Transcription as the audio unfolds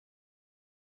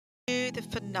into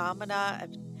the phenomena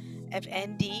of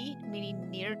ND, meaning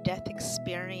near-death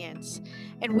experience.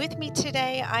 And with me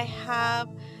today, I have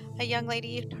a young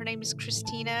lady. Her name is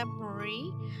Kristina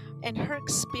Marie, and her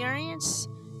experience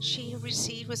she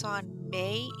received was on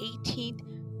May 18th,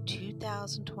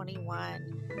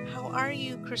 2021. How are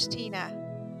you, Kristina?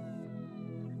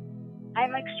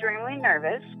 I'm extremely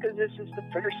nervous because this is the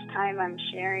first time I'm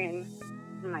sharing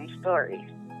my story.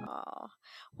 Oh,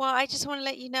 well, I just want to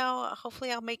let you know,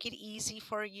 hopefully I'll make it easy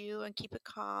for you and keep it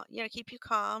calm, keep you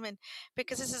calm. And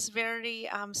because this is very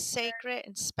sacred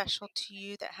and special to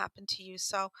you that happened to you.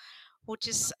 So we'll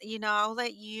just, I'll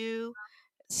let you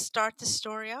start the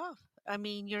story off. I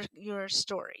mean, your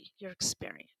story, your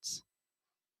experience.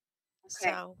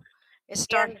 Okay. So it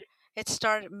started, And it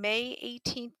started May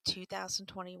 18th,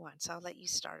 2021. So I'll let you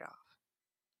start off.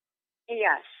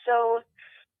 yes, so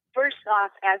first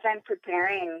off, as I'm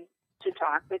preparing to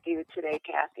talk with you today,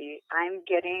 Kathy, I'm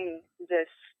getting this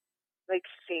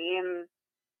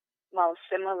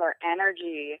similar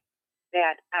energy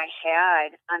that I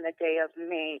had on the day of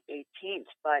May 18th,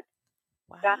 but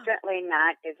Wow. definitely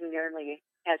not as nearly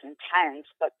as intense.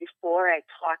 But before I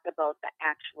talk about the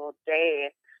actual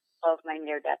day of my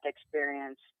near-death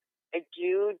experience, I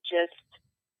do just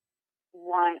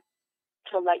want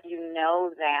to let you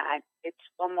know that it's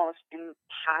almost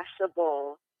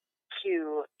impossible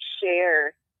to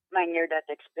share my near-death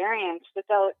experience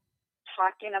without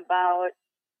talking about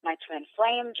my twin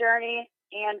flame journey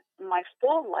and my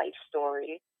full life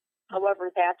story.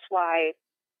 However, that's why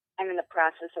I'm in the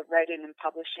process of writing and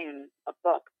publishing a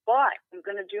book. But I'm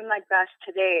going to do my best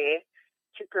today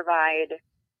to provide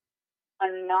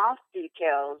enough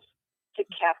details to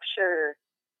capture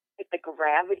the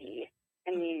gravity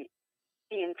and the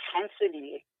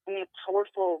intensity and the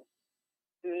powerful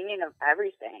meaning of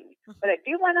everything. But I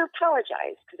do want to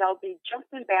apologize because I'll be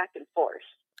jumping back and forth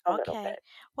a little Okay. bit.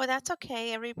 Well, that's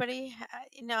okay. Everybody,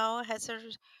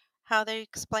 has how they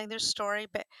explain their story.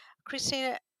 But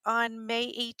Christina, on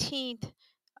May 18th,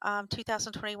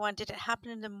 2021, did it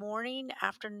happen in the morning,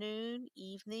 afternoon,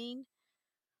 evening?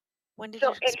 When did So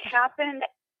your it experience? happened.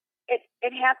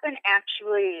 It happened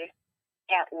actually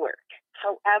at work.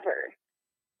 However,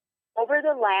 over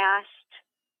the last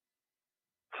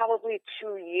probably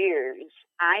 2 years,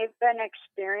 I've been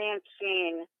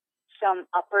experiencing some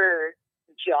upper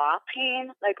jaw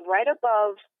pain, like right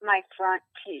above my front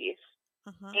teeth.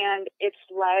 And it's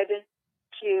led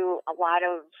to a lot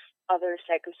of other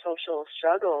psychosocial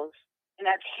struggles. And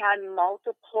I've had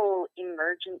multiple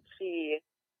emergency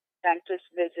dentist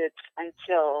visits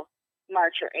until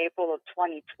March or April of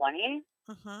 2020.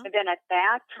 And then at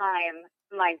that time,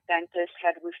 my dentist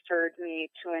had referred me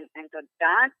to an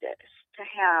endodontist to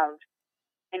have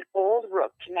an old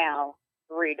root canal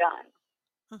redone.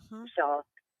 So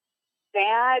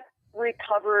that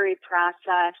recovery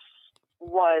process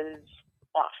was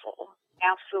awful,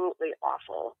 absolutely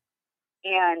awful.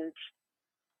 And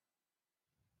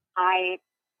I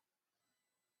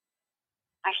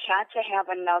had to have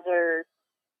another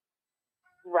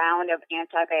round of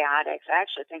antibiotics. I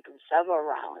actually think of several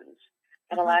rounds.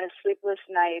 Had a lot of sleepless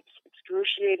nights,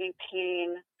 excruciating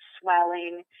pain,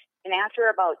 swelling. And after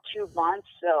about 2 months,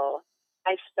 though,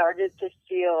 I started to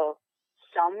feel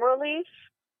some relief.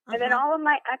 And then all of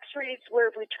my x-rays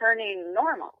were returning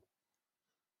normal.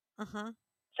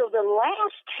 So the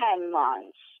last 10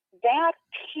 months, that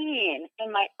pain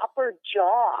in my upper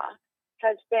jaw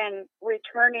has been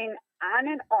returning on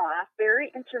and off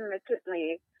very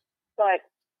intermittently. But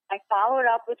I followed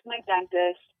up with my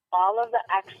dentist. All of the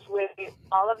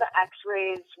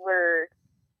x-rays were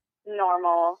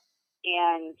normal.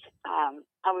 And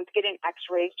I was getting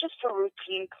x-rays just for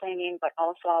routine cleaning, but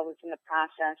also I was in the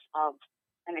process of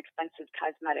an expensive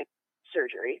cosmetic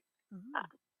surgery.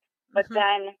 But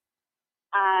then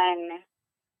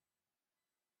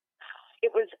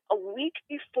it was a week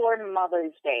before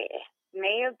Mother's Day,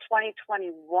 May of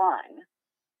 2021.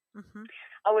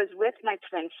 I was with my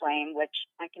twin flame, which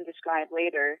I can describe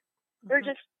later. We were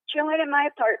just chilling in my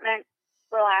apartment,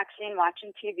 relaxing,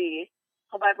 watching TV.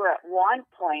 However, at one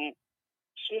point,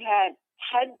 she had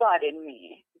headbutted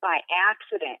me by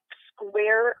accident,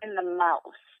 square in the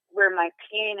mouth, where my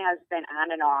pain has been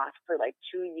on and off for like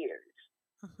 2 years.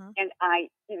 And I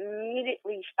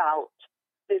immediately felt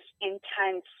this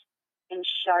intense and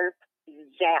sharp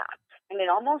zap. And it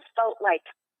almost felt like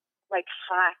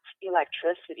hot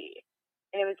electricity.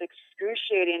 And it was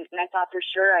excruciating. And I thought for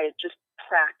sure I had just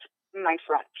cracked my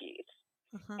front teeth.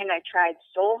 And I tried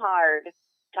so hard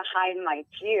to hide my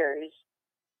tears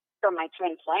from my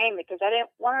twin flame because I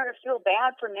didn't want her to feel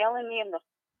bad for nailing me in the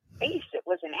face. It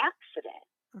was an accident.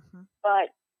 But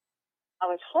I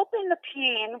was hoping the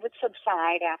pain would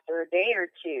subside after a day or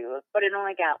two, but it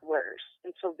only got worse.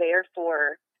 And so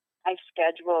therefore, I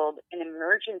scheduled an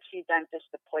emergency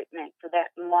dentist appointment for that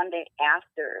Monday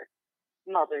after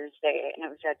Mother's Day, and it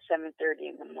was at 7:30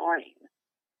 in the morning.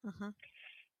 Mm-hmm.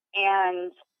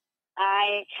 And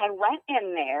I had went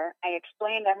in there, I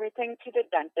explained everything to the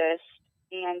dentist,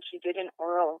 and she did an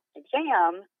oral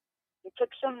exam. We took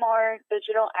some more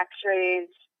digital x-rays.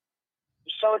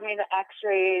 He showed me the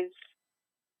x-rays.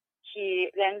 He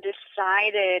then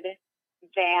decided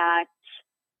that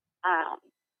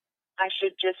I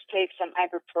should just take some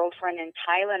ibuprofen and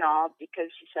Tylenol because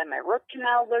he said my root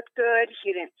canal looked good.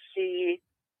 He didn't see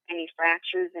any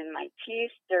fractures in my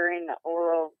teeth during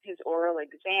his oral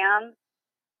exam.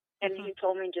 And Mm-hmm. he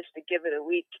told me just to give it a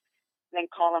week, then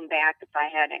call him back if I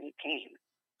had any pain.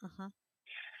 Mm-hmm.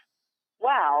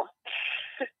 Wow.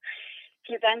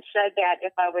 He then said that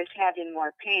if I was having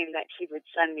more pain, that he would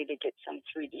send me to get some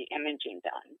 3D imaging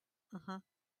done. Mm-hmm.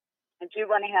 I do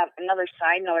want to have another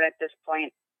side note at this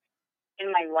point.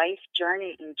 In my life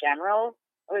journey in general,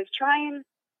 I was trying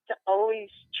to always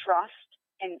trust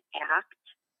and act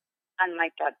on my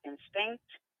gut instinct,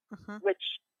 Mm-hmm.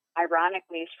 which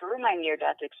ironically, through my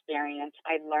near-death experience,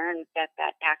 I learned that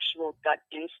actual gut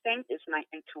instinct is my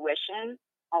intuition,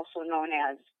 also known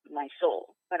as my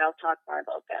soul. But I'll talk more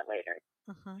about that later.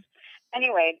 Mm-hmm.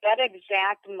 Anyway, that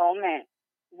exact moment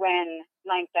when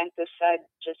my dentist said,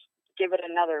 just give it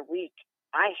another week,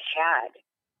 I had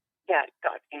that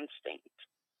gut instinct.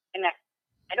 And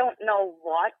I don't know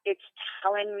what it's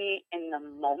telling me in the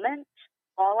moment.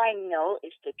 All I know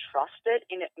is to trust it,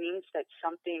 and it means that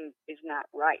something is not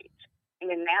right. And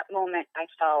in that moment, I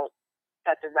felt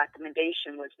that the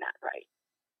recommendation was not right.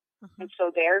 Mm-hmm. And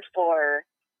so therefore,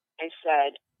 I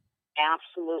said,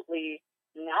 absolutely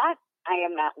not. I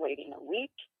am not waiting a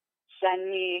week. Send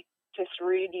me to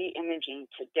 3D imaging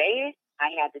today. I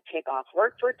had to take off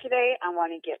work for today. I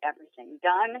want to get everything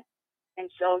done. And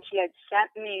so he had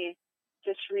sent me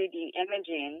to 3D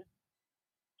imaging,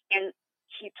 and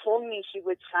he told me he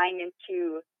would sign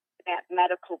into that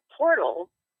medical portal,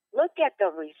 look at the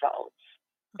results,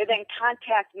 and then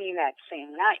contact me that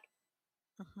same night.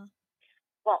 Mm-hmm.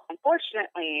 Well,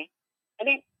 unfortunately, I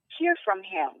didn't hear from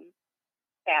him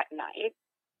that night.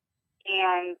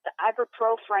 And the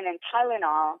ibuprofen and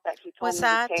Tylenol that he told Was me to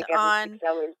that take every on 6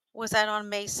 hours. was that on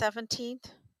May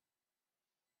 17th?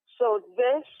 So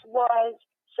this was,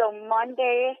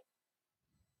 Monday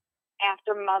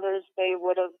after Mother's Day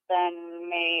would have been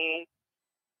May.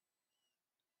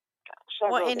 Gosh,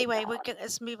 I Well, wrote it anyway, down.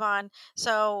 let's move on.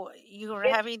 So you were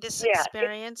It's, having this yeah,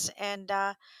 experience and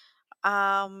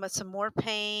some more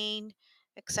pain,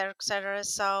 et cetera, et cetera.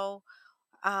 So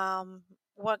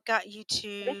what got you this to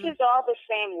is all the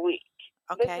same week.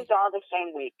 This is okay, all the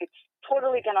same week. It's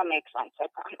totally going to make sense, I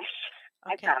promise.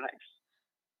 I okay, promise.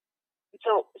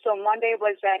 So Monday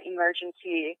was that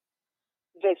emergency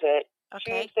visit.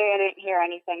 okay, Tuesday, I didn't hear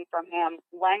anything from him.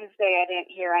 Wednesday, I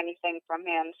didn't hear anything from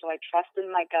him. So I trusted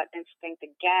my gut instinct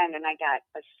again, and I got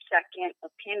a second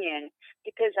opinion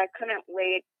because I couldn't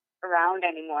wait around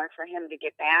anymore for him to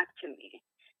get back to me.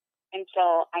 And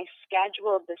so I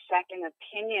scheduled the second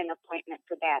opinion appointment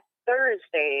for that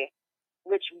Thursday,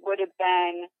 which would have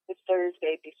been the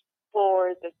Thursday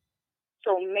before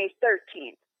so May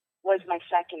 13th was my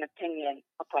second opinion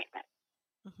appointment.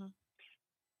 mm-hmm,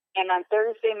 And on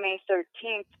Thursday, May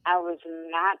 13th, I was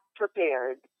not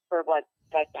prepared for what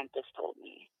that dentist told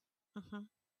me. mm-hmm,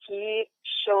 He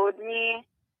showed me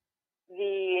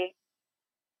the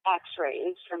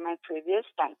x-rays from my previous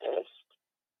dentist,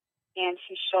 and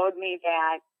he showed me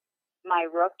that my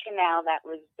root canal that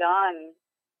was done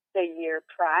the year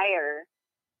prior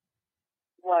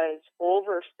was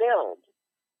overfilled.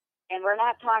 And we're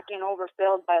not talking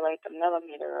overfilled by like a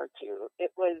millimeter or two.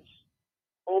 It was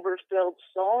overfilled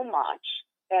so much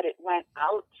that it went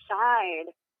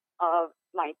outside of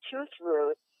my tooth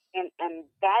root and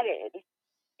embedded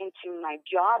into my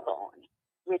jawbone,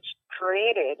 which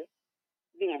created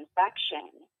the infection.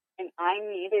 And I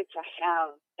needed to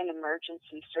have an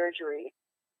emergency surgery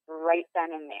right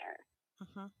then and there.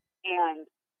 mm-hmm. And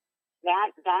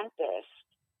that dentist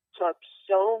took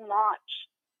so much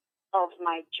of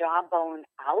my jawbone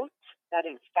out, that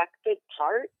infected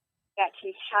part, that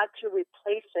he had to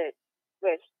replace it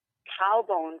with cow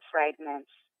bone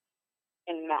fragments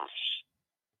and mesh.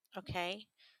 Okay.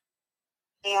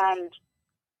 And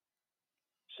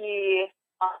he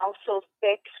also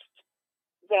fixed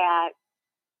that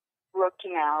root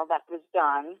canal that was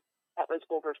done, that was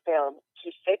overfilled.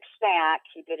 He fixed that.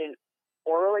 He did an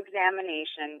oral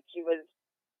examination. He was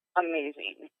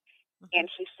amazing. Mhm. And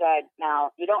she said,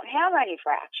 now, you don't have any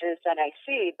fractures that I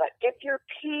see, but if your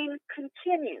pain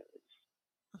continues,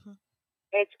 Mhm.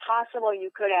 it's possible you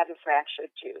could have a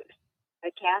fractured tooth.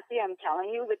 But Kathy, I'm telling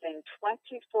you, within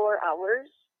 24 hours,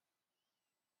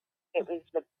 it was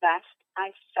the best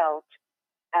I felt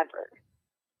ever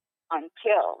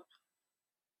until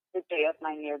the day of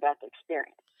my near-death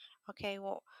experience. Okay,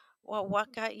 well,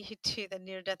 what got you to the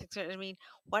near-death experience? I mean,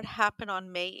 what happened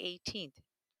on May 18th,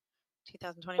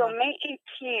 So 2021? May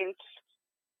 18th,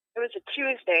 it was a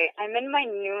Tuesday. I'm in my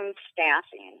noon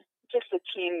staffing, just a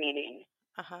team meeting.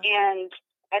 Uh-huh. And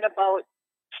at about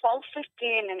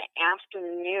 12:15 in the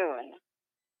afternoon,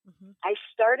 Mhm. I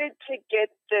started to get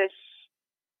this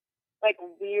like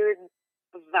weird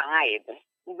vibe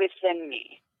within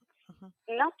me. Mhm.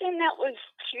 Nothing that was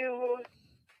too,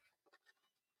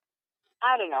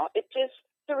 I don't know, it just,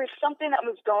 there was something that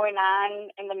was going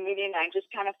on in the meeting. I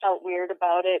just kind of felt weird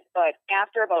about it. But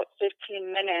after about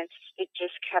 15 minutes, it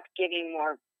just kept getting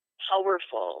more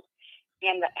powerful.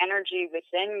 And the energy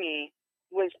within me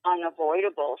was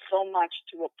unavoidable, so much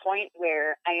to a point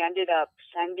where I ended up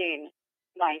sending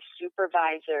my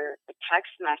supervisor a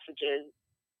text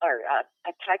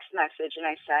message, and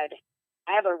I said,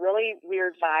 I have a really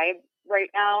weird vibe right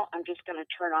now. I'm just going to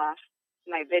turn off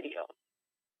my video.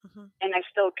 Mhm. And I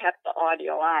still kept the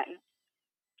audio on.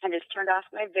 I just turned off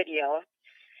my video.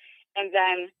 And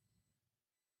then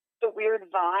the weird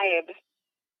vibe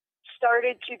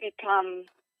started to become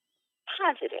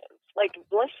positive, like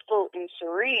blissful and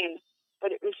serene,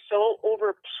 but it was so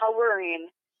overpowering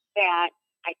that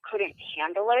I couldn't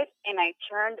handle it. And I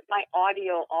turned my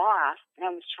audio off and I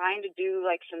was trying to do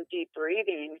like some deep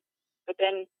breathing. But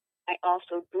then I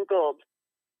also Googled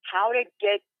how to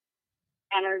get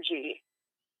energy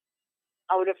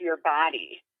out of your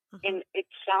body. Mhm. And it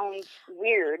sounds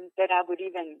weird that I would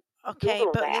even Okay,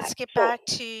 Google but that. let's get So back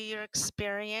to your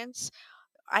experience.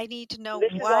 I need to know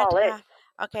this is all it.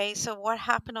 okay, so what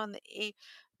happened on the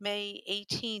May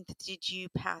 18th? Did you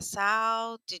pass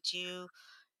out? Did you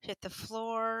hit the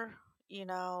floor? You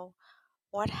know,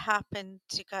 what happened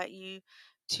to got you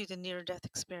to the near death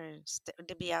experience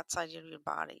to be outside of your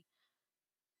body?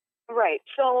 Right.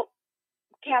 So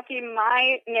Kathy,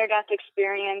 my near death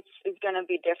experience is going to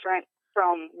be different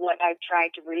from what I've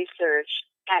tried to research.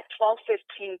 At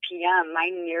 12:15 p.m., my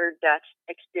near death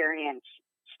experience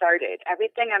started.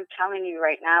 Everything I'm telling you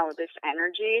right now, this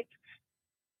energy,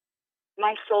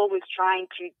 my soul was trying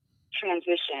to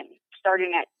transition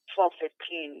starting at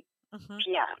 12:15 Mm-hmm.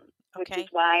 p.m., which is Okay.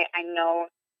 why I know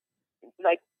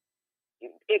like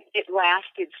it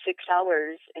lasted 6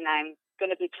 hours, and I'm going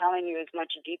to be telling you as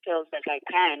much details as I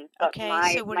can, but Okay,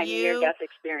 my so my near death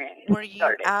experience were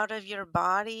you started. out of your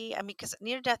body? I mean, because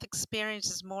near death experience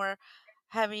is more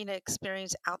having an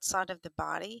experience outside of the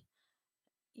body,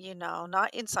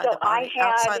 not inside So the body,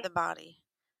 outside the body.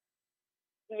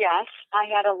 yes, I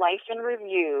had a life in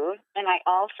review, and I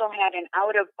also had an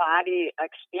out of body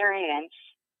experience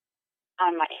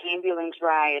on my ambulance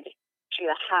ride to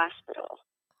the hospital.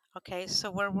 Okay,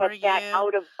 so where were But that you?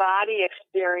 out of body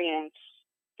experience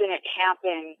didn't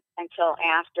happen until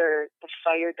after the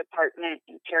fire department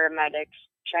and paramedics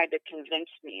tried to convince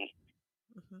me.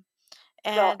 Hmm.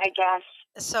 So And I guess,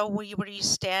 so were you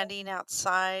standing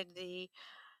outside the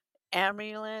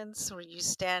ambulance? Were you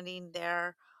standing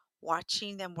there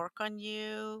watching them work on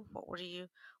you? What were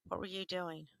you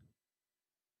doing?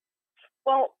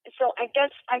 so I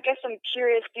guess I'm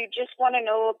curious. Do you just want to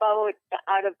know about the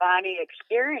out of body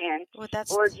experience, Well,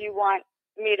 that's or do you want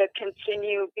me to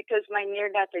continue? Because my near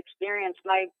death experience,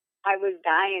 my I was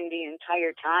dying the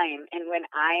entire time, and when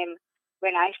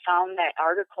I found that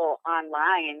article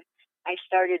online, I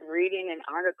started reading an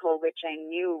article which I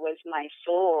knew was my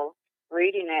soul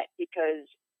reading it, because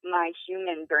my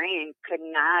human brain could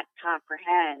not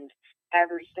comprehend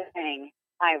everything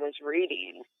I was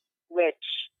reading,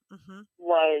 which hmm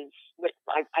was what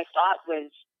I thought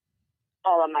was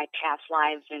all of my past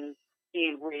lives and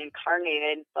being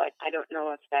reincarnated, but I don't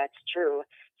know if that's true.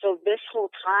 So this whole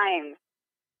time,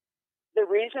 the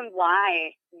reason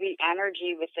why the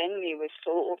energy within me was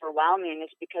so overwhelming is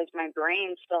because my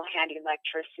brain still had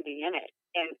electricity in it,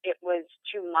 and it was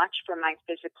too much for my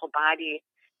physical body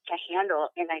to handle.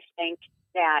 And I think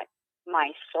that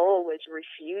my soul was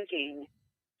refusing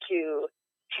to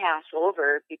pass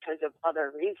over because of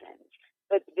other reasons.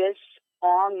 But this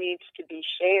all needs to be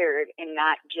shared, and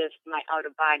not just my out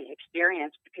of body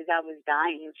experience, because I was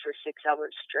dying for 6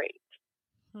 hours straight.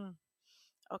 Hmm.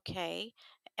 Okay.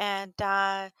 And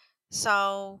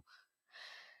so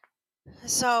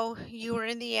so you were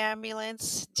in the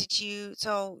ambulance. Did you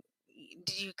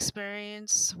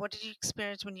experience what did you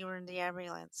experience when you were in the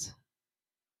ambulance?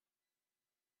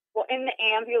 Well, in the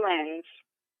ambulance,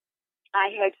 I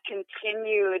had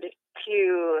continued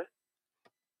to,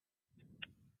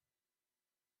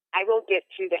 I will get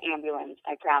to the ambulance,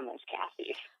 I promise,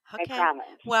 Kathy. I Okay. promise.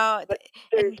 Well, But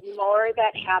there's and more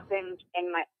that happened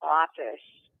in my office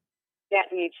that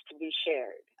needs to be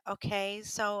shared. okay,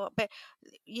 so but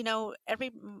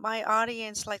every my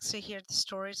audience likes to hear the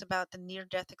stories about the near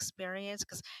death experience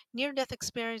because near death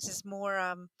experience is more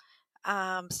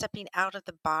stepping out of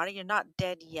the body. You're not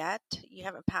dead yet. You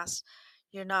haven't passed.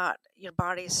 You're not. Your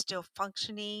body is still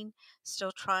functioning,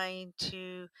 still trying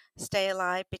to stay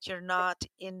alive, but you're not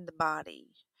in the body.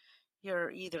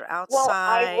 You're either Well,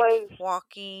 I outside, was,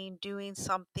 walking, doing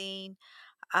something.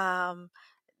 Um,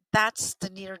 that's the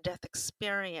near death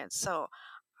experience. So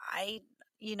I,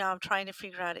 I'm trying to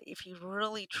figure out if you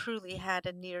really truly had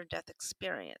a near death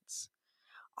experience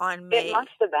on it must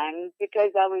May. have been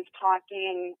because I was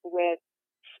talking with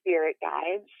spirit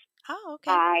guides. Oh,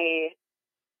 okay. I,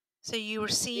 So you were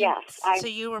seeing, yes, so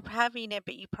you were having it,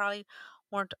 but you probably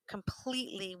weren't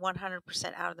completely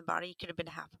 100% out of the body. You could have been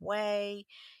halfway.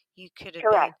 You could have been,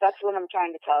 correct. That's what I'm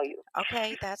trying to tell you.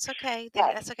 okay, that's okay.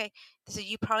 Yes, That's okay. So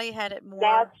you probably had it more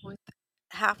that's with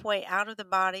halfway out of the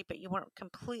body, but you weren't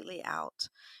completely out.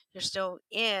 You're still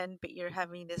in, but you're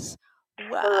having this,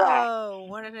 correct. whoa,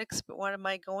 what am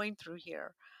I going through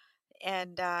here?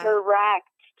 And Correct.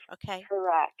 okay,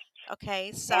 Correct.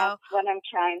 okay. That's what I'm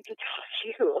trying to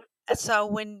tell you. So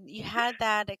when you had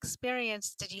that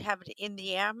experience, did you have it in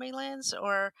the ambulance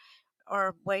or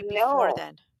way before No,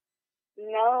 then?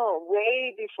 no,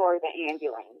 way before the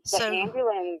ambulance. The So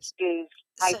ambulance is,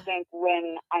 I so think,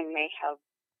 when I may have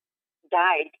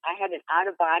died. I had an out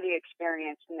of body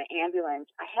experience in the ambulance.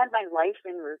 I had my life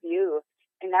in review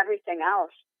and everything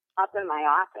else up in my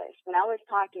office. When I was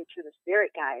talking to the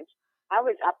spirit guides, I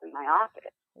was up in my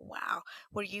office. wow.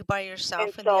 Were you by And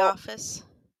yourself in the so, office?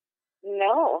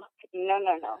 no, no,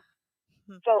 no, no.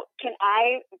 Hmm. So, can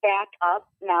I back up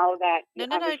now that No,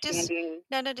 you're no, no, just understanding?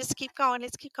 no, no, just keep going.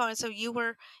 Let's keep going. So you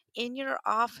were in your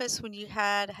office when you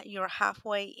were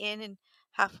halfway in and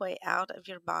halfway out of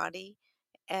your body,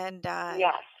 and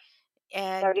Yes,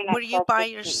 starting were at you by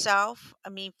 12:15 yourself? I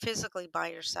mean, physically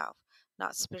by yourself,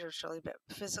 not spiritually, but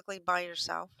physically by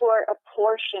yourself. for a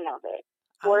portion of it.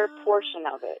 For a Ah, portion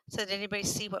of it. so did anybody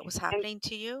see what was And happening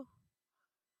to you?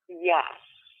 yes,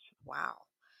 Wow.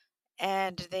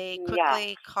 And they yes.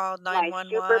 quickly called My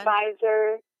 911.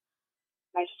 supervisor,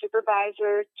 my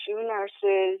supervisor, two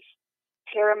nurses,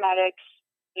 paramedics,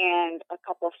 and a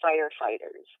couple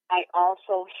firefighters. I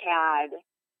also had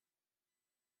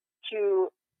two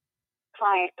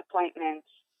client appointments,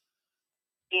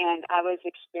 and I was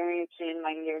experiencing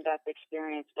my near-death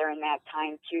experience during that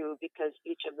time too, because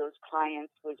each of those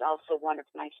clients was also one of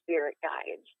my spirit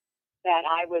guides that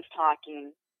I was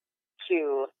talking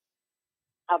to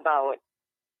about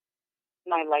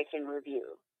my life in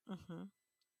review. Mm-hmm.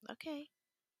 Okay.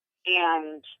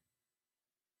 And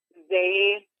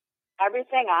they,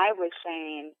 everything I was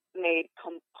saying made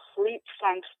complete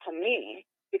sense to me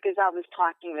because I was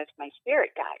talking with my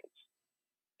spirit guides.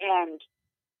 And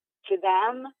to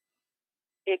them,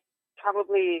 it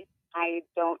probably, I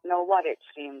don't know what it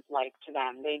seemed like to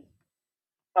them.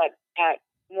 But at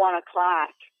 1 o'clock,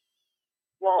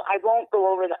 well, I won't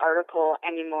go over the article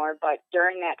anymore, but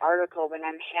during that article, when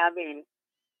I'm having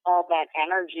all that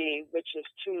energy, which is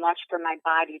too much for my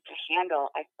body to handle,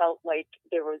 I felt like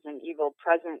there was an evil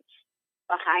presence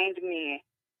behind me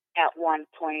at one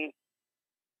point,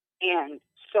 and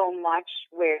so much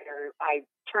where I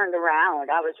turned around.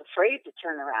 I was afraid to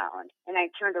turn around, and I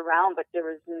turned around, but there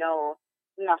was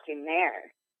nothing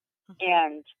there. Mm-hmm.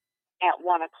 And at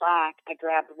 1 o'clock, I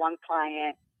grabbed one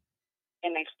client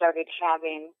and I started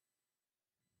having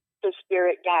the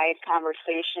spirit guide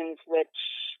conversations, which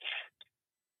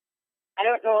I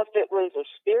don't know if it was a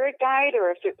spirit guide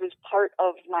or if it was part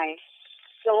of my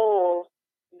soul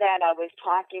that I was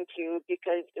talking to,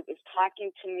 because it was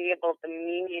talking to me about the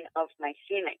meaning of my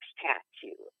phoenix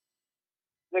tattoo,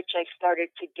 which I started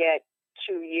to get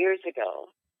 2 years ago.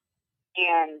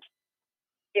 And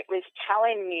it was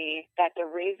telling me that the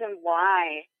reason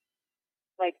why,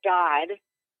 like God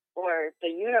or the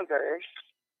universe,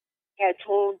 had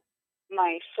told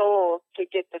my soul to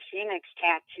get the phoenix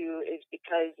tattoo is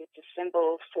because it's a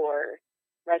symbol for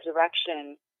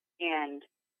resurrection and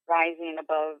rising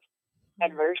above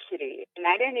adversity. And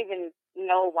I didn't even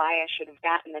know why I should have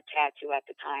gotten the tattoo at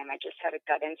the time. I just had a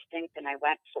gut instinct and I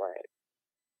went for it.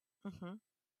 Mm-hmm.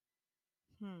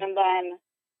 Hmm. And then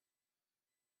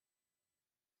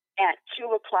at 2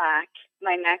 o'clock,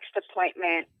 my next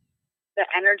appointment, the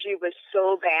energy was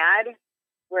so bad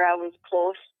where I was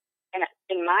close, and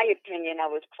in my opinion, I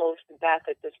was close to death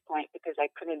at this point because I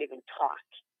couldn't even talk.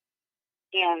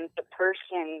 And the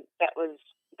person that was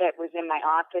in my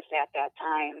office at that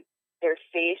time, their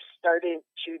face started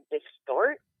to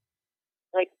distort.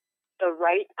 Like the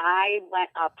right eye went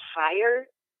up higher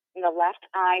and the left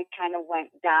eye kind of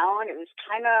went down. It was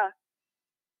kind of,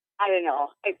 I don't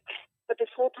know. But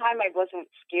this whole time I wasn't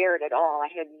scared at all. I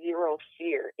had zero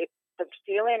fear. The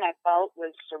feeling I felt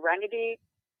was serenity,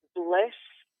 bliss.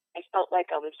 I felt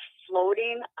like I was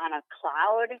floating on a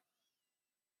cloud.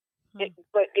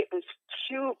 But it was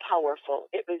too powerful.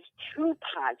 It was too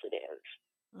positive.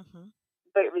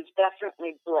 But it was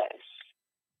definitely bliss.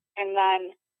 And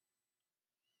then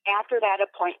after that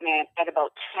appointment at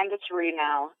about 10 to 3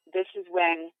 now, this is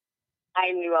when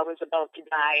I knew I was about to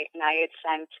die, and I had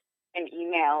sent an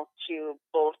email to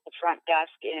both the front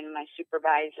desk and my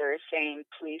supervisor saying,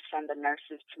 please send the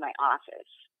nurses to my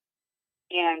office.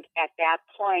 And at that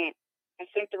point, I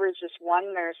think there was just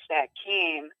one nurse that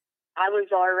came. I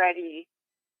was already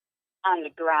on the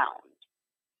ground.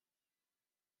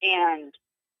 And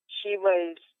she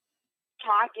was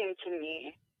talking to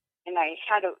me, and I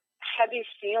had a heavy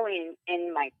feeling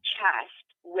in my chest,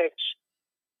 which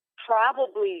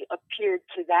probably appeared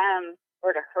to them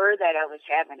or to her that I was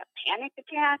having a panic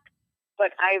attack,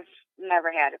 but I've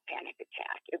never had a panic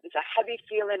attack. It was a heavy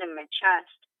feeling in my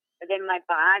chest, and then my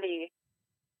body,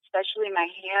 especially my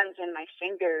hands and my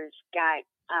fingers, got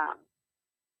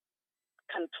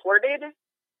contorted,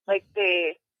 like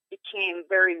they became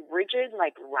very rigid,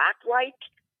 like rock-like,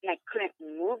 and I couldn't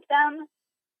move them.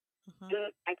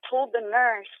 And I told the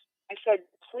nurse, I said,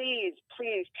 please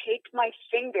take my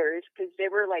fingers, because they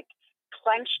were like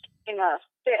clenched in a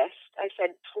fist. I said,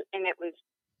 and it was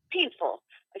painful.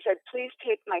 I said, please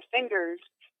take my fingers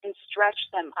and stretch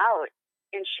them out.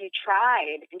 And she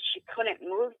tried, and she couldn't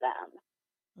move them.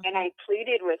 And I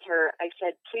pleaded with her. I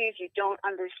said, please, you don't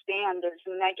understand. There's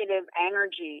negative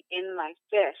energy in my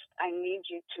fist. I need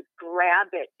you to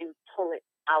grab it and pull it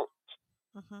out.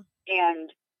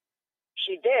 And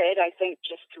she did, I think,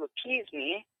 just to appease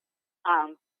me.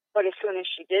 But as soon as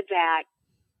she did that,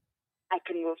 I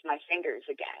could move my fingers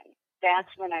again.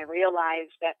 That's when I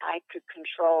realized that I could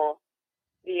control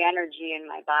the energy in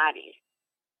my body.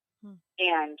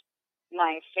 And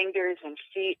my fingers and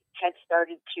feet had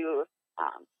started to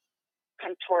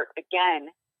contort again,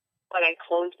 but I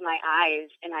closed my eyes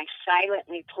and I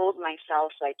silently told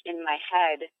myself, like in my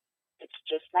head, it's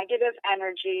just negative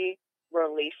energy,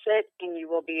 release it, and you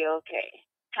will be okay.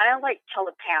 Kind of like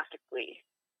telepathically,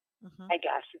 I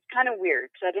guess. It's kind of weird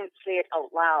because I didn't say it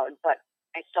out loud, but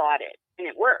I thought it, and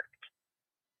it worked.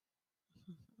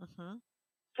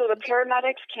 So the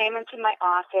paramedics came into my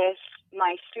office.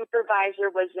 My supervisor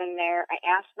was in there. I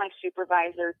asked my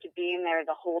supervisor to be in there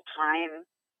the whole time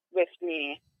with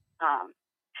me. I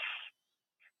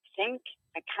think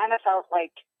I kind of felt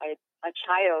like a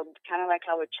child, kind of like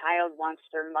how a child wants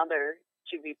their mother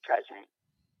to be present.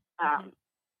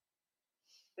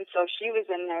 And so she was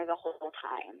in there the whole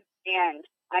time. And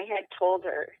I had told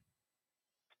her,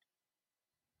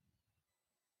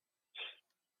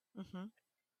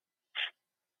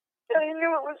 that I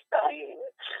knew it was dying.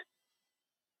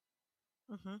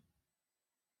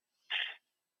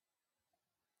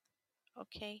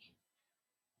 Okay.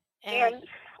 And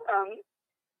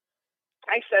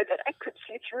I said that I could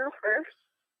see through her.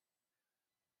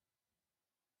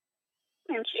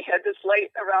 And she had this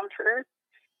light around her.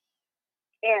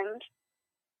 And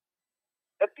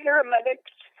the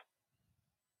paramedics,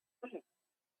 the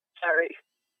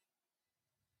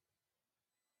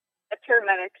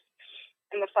paramedics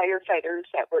and the firefighters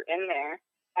that were in there,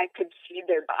 I could see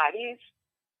their bodies,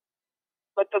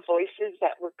 but the voices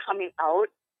that were coming out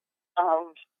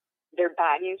of their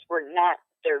bodies were not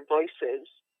their voices.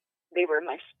 They were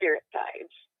my spirit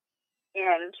guides.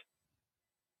 And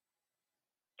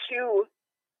two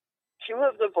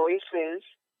of the voices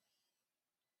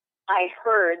I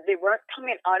heard, they weren't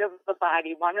coming out of the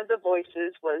body. One of the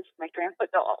voices was my grandpa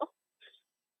doll.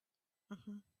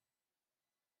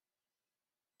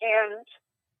 And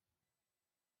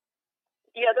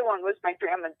the other one was my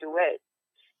grandma DeWitt.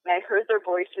 And I heard their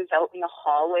voices out in the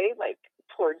hallway, like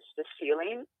towards the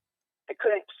ceiling. I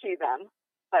couldn't see them,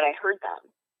 but I heard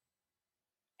them.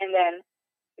 And then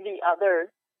the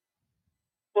other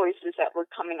voices that were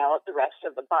coming out, the rest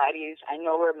of the bodies, I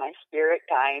know were my spirit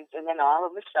guides. And then all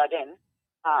of a sudden,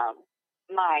 I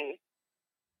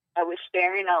was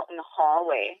staring out in the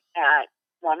hallway at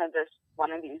one of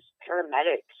these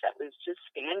paramedics that was just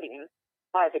standing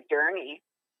by the gurney,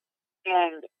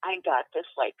 and I got this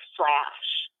like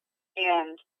flash,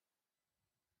 and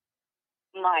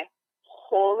my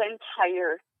whole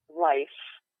entire life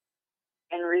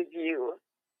in review,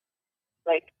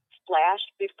 like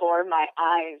flashed before my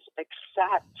eyes,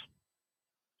 except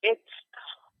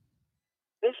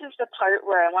this is the part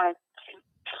where I want to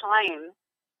time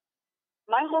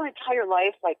my whole entire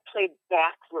life, like played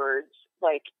backwards,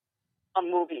 like a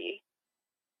movie.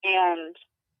 And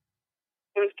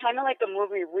it was kind of like a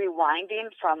movie rewinding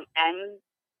from end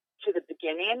to the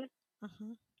beginning.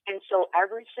 Mm-hmm. And so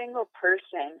every single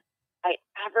person I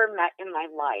ever met in my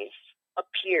life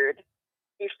appeared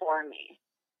before me.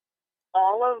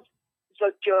 All of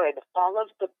the good, all of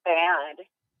the bad,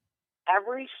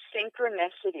 every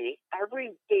synchronicity,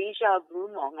 every deja vu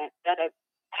moment that I've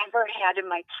ever had in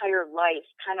my entire life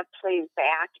kind of played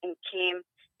back and came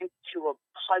into a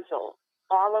puzzle.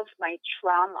 All of my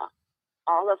trauma,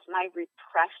 all of my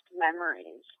repressed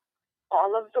memories,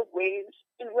 all of the ways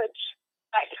in which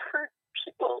I hurt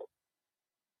people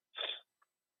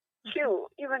too,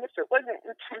 even if it wasn't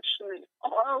intentionally.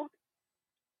 All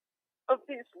of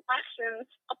these lessons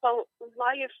about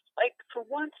life, like for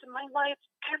once in my life,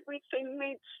 everything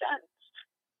made sense.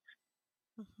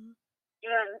 Mm-hmm.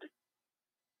 And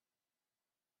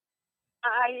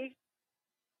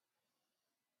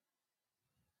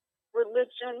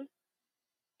religion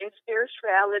and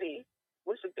spirituality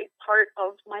was a big part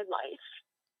of my life.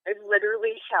 I've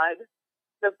literally had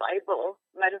the Bible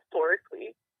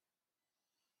metaphorically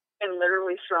and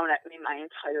literally thrown at me my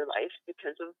entire life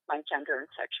because of my gender and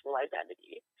sexual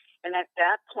identity. And at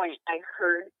that point, I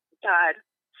heard God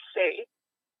say,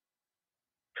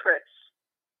 Chris,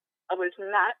 I was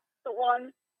not the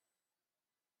one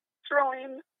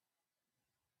throwing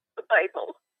the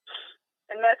Bible.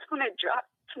 And that's when I dropped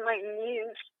to my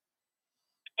knees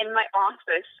in my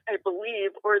office, I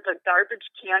believe, or the garbage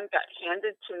can got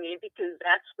handed to me, because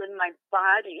that's when my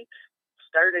body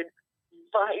started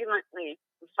violently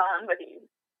vomiting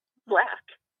black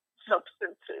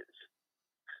substances.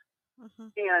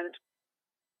 Mm-hmm. And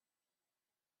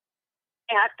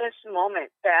at this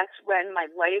moment, that's when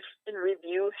my life in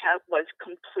review was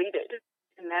completed.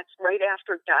 And that's right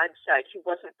after God said he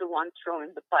wasn't the one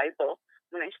throwing the Bible,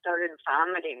 when I started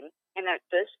vomiting. And at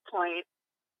this point,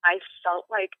 I felt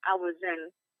like I was in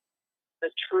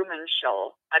the Truman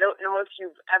Show. I don't know if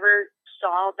you've ever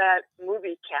saw that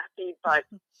movie, Kathy, but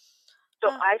so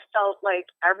I felt like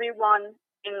everyone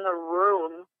in the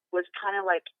room was kind of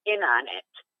like in on it.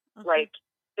 Mm-hmm. Like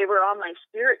they were all my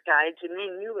spirit guides, and they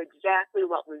knew exactly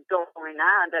what was going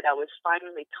on, that I was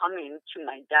finally coming to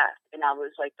my death, and I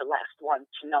was like the last one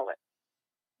to know it.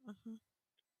 Mm-hmm.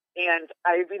 And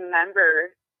I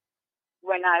remember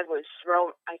when I was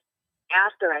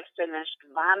after I finished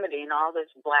vomiting all this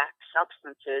black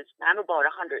substances, I'm about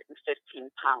 115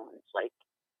 pounds. Like,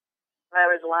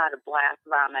 there was a lot of black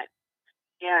vomit.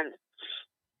 And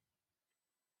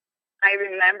I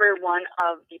remember one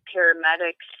of the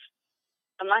paramedics,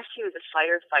 unless he was a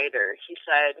firefighter, he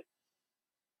said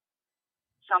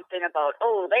something about,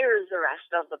 oh, there's the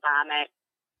rest of the vomit.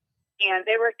 And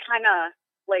they were kind of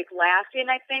like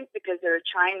laughing, I think, because they were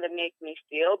trying to make me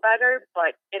feel better.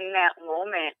 But in that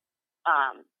moment,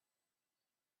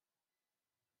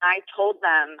 I told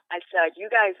them, I said, you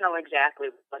guys know exactly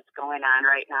what's going on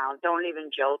right now. Don't even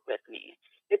joke with me.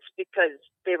 It's because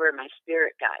they were my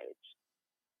spirit guides.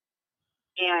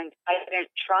 And I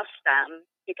didn't trust them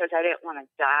because I didn't want to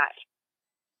die.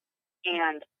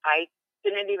 And I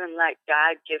didn't even let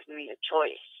God give me a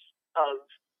choice of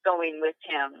going with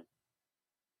him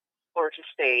or to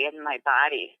stay in my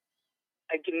body.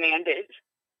 I demanded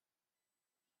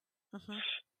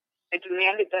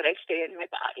that I stay in my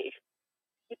body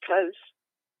because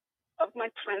of my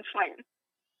twin flame.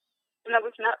 And I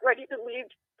was not ready to leave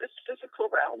this physical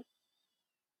realm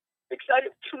because I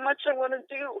have too much I want to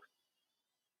do.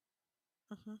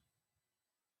 Mm-hmm.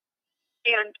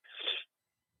 And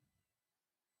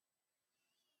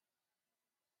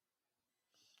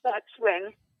that's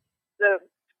when the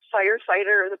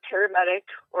firefighter or the paramedic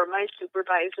or my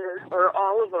supervisor or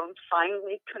all of them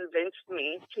finally convinced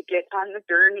me to get on the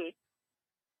gurney.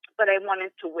 But I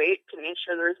wanted to wait to make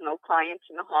sure there was no clients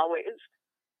in the hallways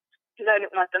because I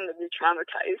didn't want them to be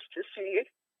traumatized to see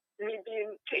me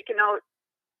being taken out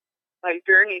by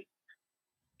gurney.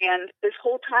 And this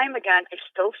whole time, again, I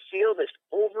still feel this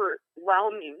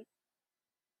overwhelming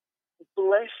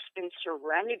bliss and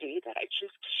serenity that I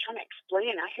just can't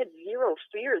explain. I had zero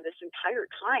fear this entire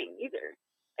time either.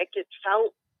 Like it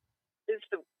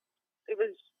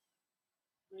was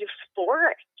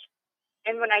euphoric.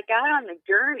 And when I got on the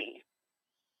gurney,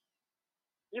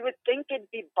 you would think it'd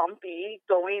be bumpy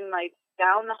going like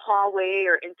down the hallway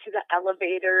or into the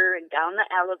elevator and down the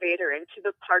elevator into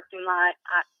the parking lot.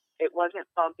 It wasn't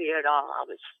bumpy at all. I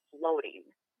was floating.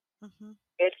 Mm-hmm.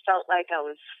 It felt like I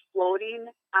was floating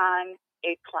on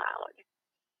a cloud.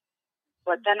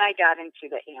 But then I got into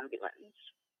the ambulance.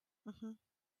 Mm-hmm.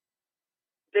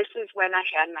 This is when I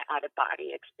had my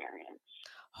out-of-body experience.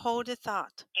 Hold the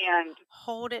thought. And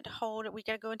hold it. We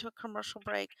got to go into a commercial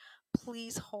break.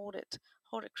 Please hold it.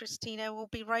 Hold it, Kristina. We'll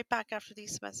be right back after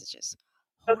these messages.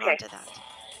 Hold on okay, to that.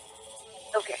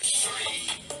 okay.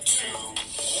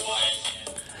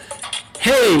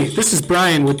 Hey, this is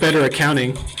Brian with Better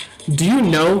Accounting. Do you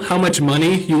know how much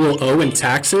money you will owe in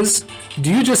taxes?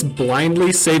 Do you just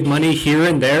blindly save money here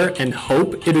and there and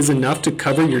hope it is enough to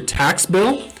cover your tax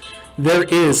bill? There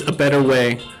is a better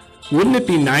way. Wouldn't it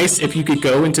be nice if you could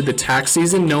go into the tax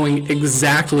season knowing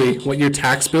exactly what your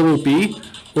tax bill will be?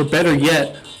 Or better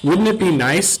yet, wouldn't it be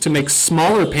nice to make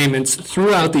smaller payments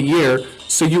throughout the year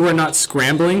so you are not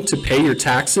scrambling to pay your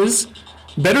taxes?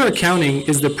 Better Accounting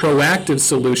is the proactive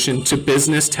solution to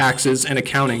business taxes and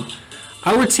accounting.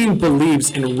 Our team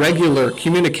believes in regular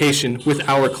communication with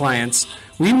our clients.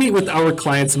 We meet with our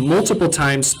clients multiple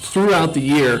times throughout the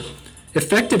year.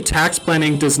 Effective tax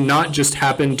planning does not just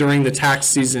happen during the tax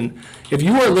season. If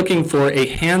you are looking for a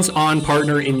hands-on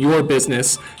partner in your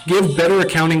business, give Better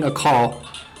Accounting a call.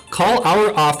 Call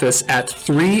our office at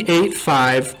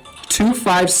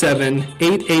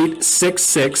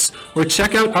 385-257-8866 or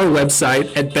check out our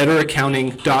website at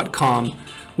betteraccounting.com.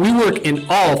 We work in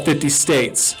all 50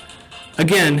 states.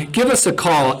 Again, give us a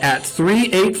call at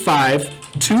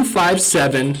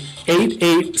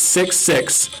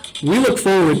 385-257-8866. We look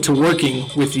forward to working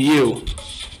with you.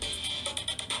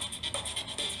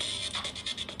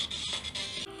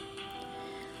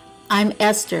 I'm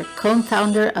Esther,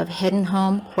 co-founder of Head and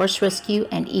Home Horse Rescue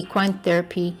and Equine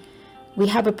Therapy. We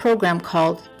have a program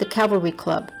called the Cavalry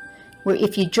Club, where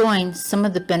if you join, some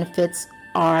of the benefits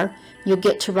are you'll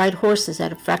get to ride horses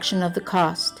at a fraction of the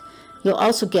cost. You'll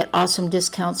also get awesome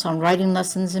discounts on riding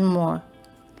lessons and more.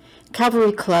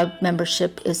 Cavalry Club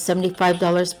membership is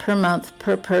 $75 per month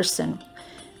per person.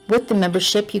 With the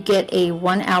membership, you get a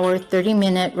 1-hour,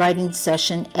 30-minute riding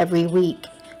session every week,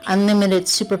 unlimited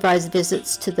supervised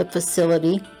visits to the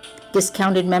facility,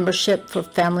 discounted membership for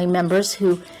family members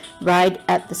who ride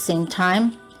at the same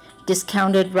time,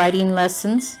 discounted riding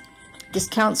lessons,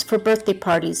 discounts for birthday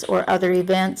parties or other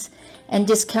events, and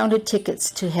discounted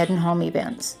tickets to Head and Home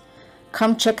events.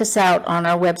 Come check us out on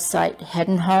our website,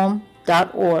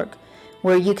 headandhome.org,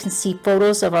 where you can see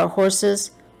photos of our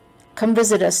horses. Come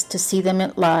visit us to see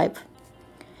them live.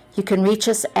 You can reach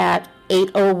us at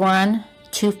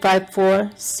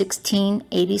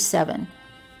 801-254-1687.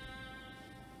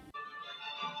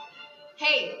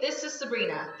 Hey, this is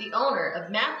Sabrina, the owner of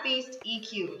Math Beast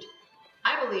EQ'd.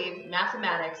 I believe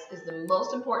mathematics is the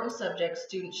most important subject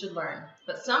students should learn,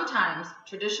 but sometimes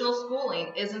traditional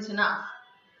schooling isn't enough.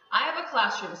 I have a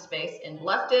classroom space in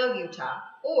Bluffdale, Utah,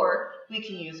 or we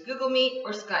can use Google Meet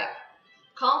or Skype.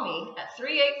 Call me at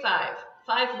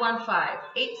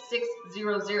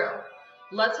 385-515-8600.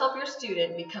 Let's help your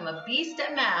student become a beast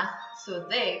at math so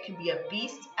they can be a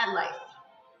beast at life.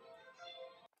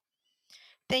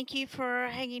 Thank you for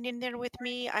hanging in there with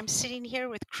me. I'm sitting here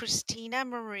with Kristina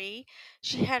Marie.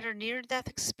 She had her near-death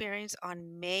experience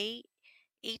on May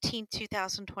 18,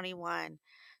 2021.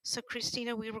 So,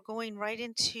 Kristina, we were going right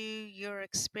into your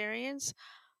experience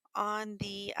on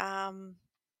the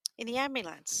in the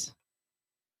ambulance.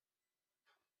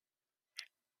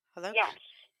 Hello? Yes.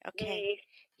 Okay.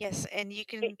 Yes, and you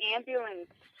The can.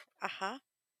 ambulance, Uh-huh.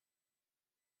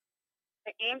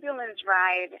 the ambulance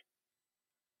ride.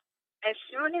 As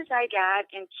soon as I got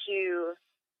into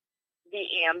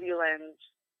the ambulance,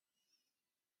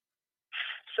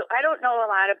 so I don't know a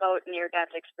lot about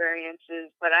near-death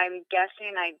experiences, but I'm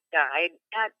guessing I died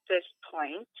at this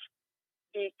point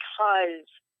because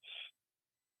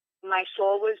my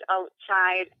soul was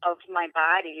outside of my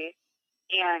body,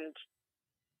 and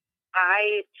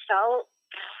I felt,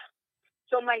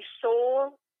 so my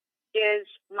soul is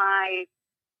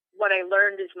what I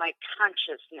learned is my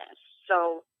consciousness.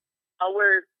 So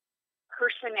our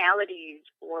personalities,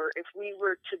 or if we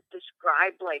were to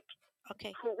describe like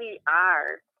Okay. who we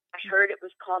are, I heard it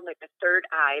was called like the third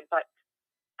eye, but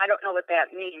I don't know what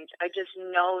that means. I just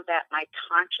know that my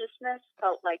consciousness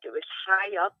felt like it was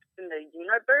high up in the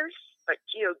universe, but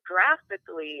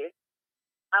geographically,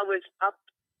 I was up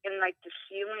in like the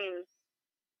ceiling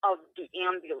of the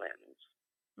ambulance.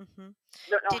 Mm-hmm.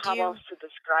 Don't know how else to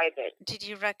describe it. Did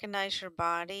you recognize your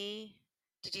body?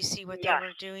 Did you see what Yes. they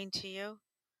were doing to you?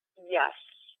 Yes.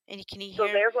 And can you So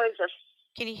hear? there was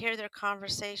Can you hear their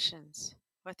conversations?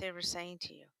 What they were saying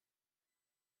to you?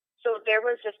 So there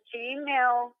was a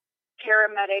female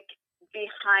paramedic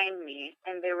behind me,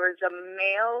 and there was a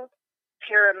male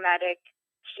paramedic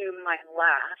to my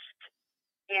left,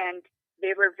 and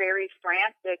they were very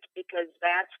frantic because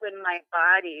that's when my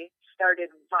body started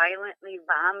violently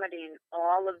vomiting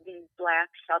all of these black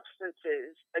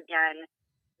substances again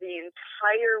the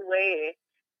entire way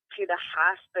to the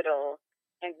hospital.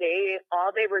 And all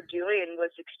they were doing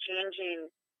was exchanging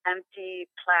empty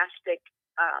plastic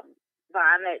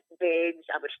vomit bags.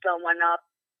 I would fill one up.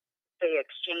 They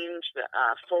exchanged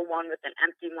a full one with an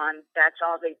empty one. That's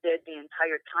all they did the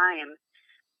entire time.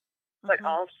 But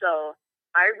also,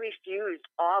 I refused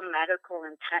all medical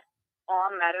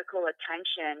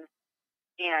attention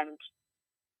and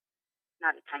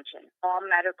all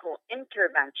medical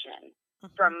intervention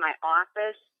from my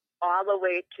office all the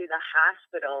way to the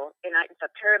hospital. And the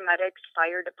paramedics,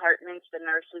 fire departments, the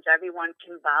nurses, everyone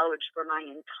can vouch for my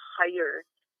entire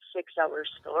 6-hour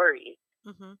story.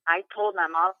 I told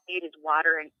them all I need is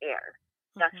water and air.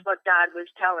 That's what God was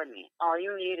telling me. All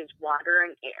you need is water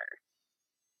and air.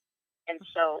 And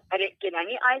so I didn't get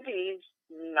any IVs,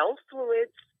 no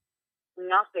fluids,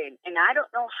 nothing. And I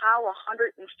don't know how a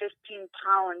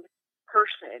 115-pound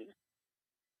person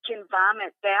can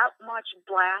vomit that much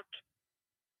black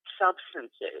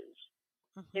substances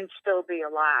and still be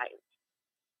alive.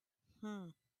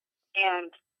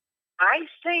 And I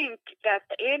think that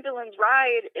the ambulance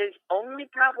ride is only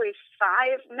probably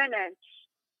 5 minutes,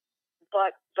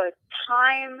 but the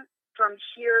time from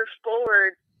here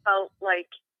forward felt like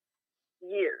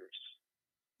years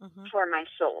for my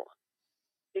soul,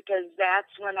 because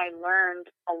that's when I learned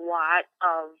a lot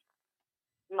of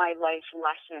my life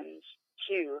lessons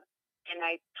too. And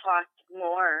I talked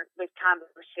more with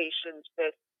conversations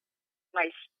with my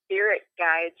spirit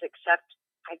guides, except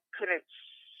I couldn't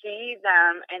see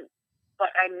them,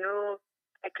 but I knew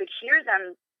I could hear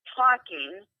them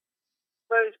talking,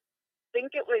 but I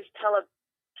think it was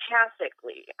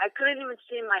telepathically. I couldn't even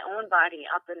see my own body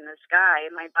up in the sky.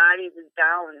 My body was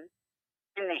down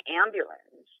in the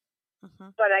ambulance.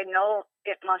 But I know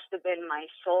it must have been my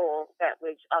soul that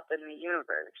was up in the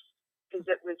universe, because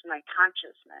it was my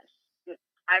consciousness.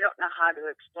 I don't know how to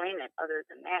explain it other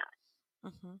than that.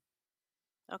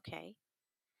 Okay.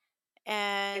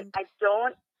 And I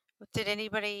don't. Did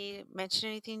anybody mention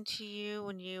anything to you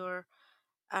when you were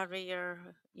out of your,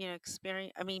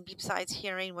 experience? I mean, besides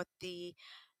hearing what the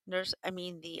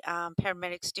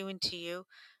paramedics doing to you,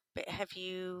 but have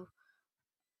you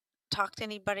talked to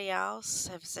anybody else?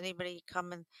 Has anybody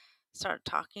come and start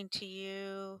talking to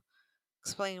you,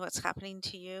 explain what's happening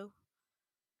to you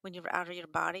when you're out of your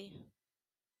body?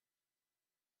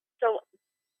 So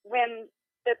when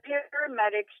the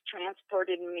paramedics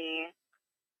transported me,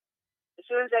 as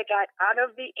soon as I got out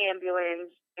of the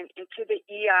ambulance and into the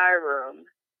ER room,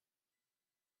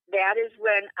 that is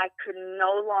when I could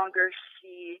no longer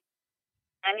see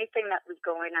anything that was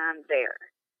going on there.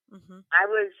 I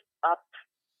was up.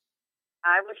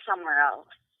 I was somewhere else.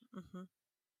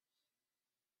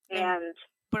 And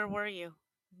where were you?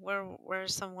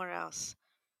 Where's somewhere else?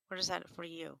 What is that for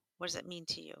you? What does it mean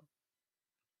to you?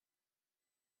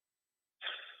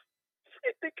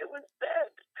 I think it was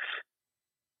dead.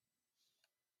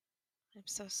 I'm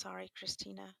so sorry,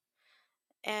 Kristina.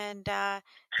 And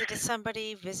did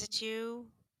somebody visit you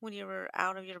when you were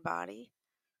out of your body?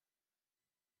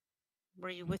 Were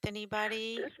you with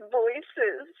anybody? Just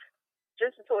voices.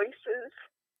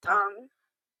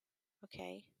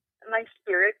 Okay. My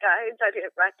spirit guides, I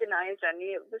didn't recognize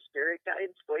any of the spirit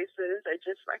guides' voices. I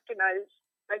just recognized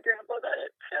my grandpa that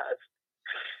had passed.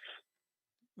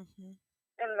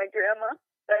 And my grandma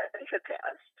that had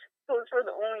passed. Those were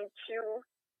the only two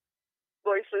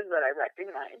voices that I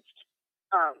recognized.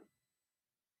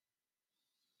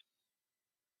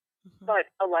 But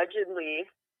allegedly,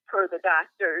 per the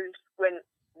doctors, when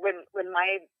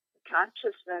my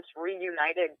consciousness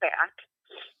reunited back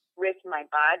with my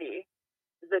body,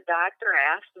 the doctor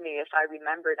asked me if I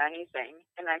remembered anything,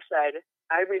 and I said,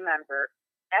 I remember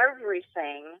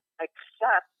everything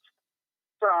except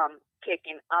from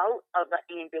taking out of the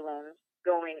ambulance,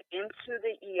 going into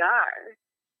the ER,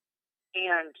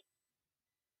 and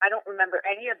I don't remember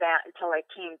any of that until I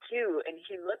came to, and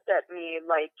he looked at me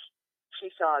like he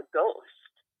saw a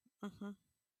ghost.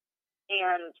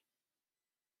 And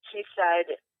he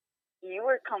said, you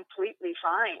were completely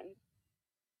fine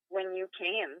when you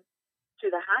came to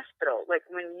the hospital. Like,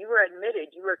 when you were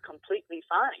admitted, you were completely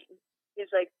fine. He's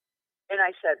like, and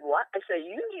I said, what? I said,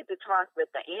 you need to talk with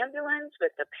the ambulance,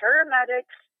 with the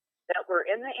paramedics that were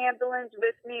in the ambulance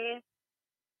with me.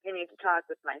 You need to talk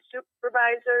with my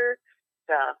supervisor,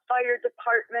 the fire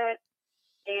department.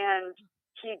 And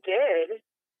he did.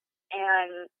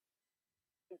 And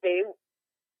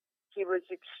he was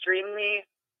extremely,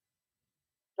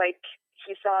 like,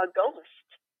 he saw a ghost.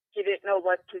 He didn't know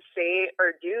what to say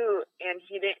or do, and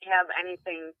he didn't have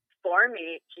anything for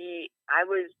me. I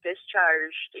was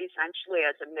discharged essentially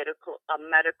as a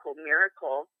medical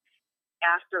miracle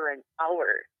after an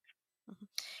hour. Mhm.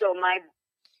 So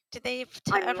Did they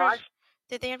I must,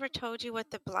 did they ever told you what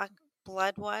the black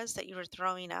blood was that you were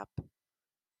throwing up?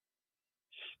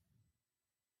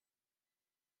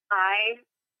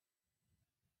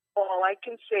 all I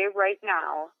can say right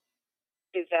now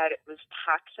is that it was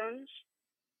toxins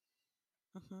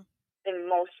Mm-hmm. and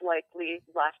most likely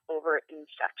leftover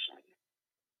infection.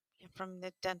 From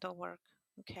the dental work.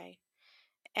 Okay.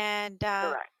 And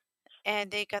Correct.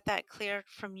 they got that cleared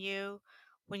from you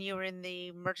when you were in the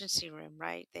emergency room,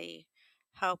 right? They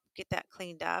helped get that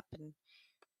cleaned up and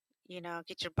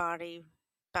get your body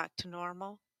back to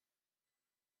normal.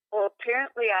 Well,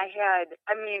 apparently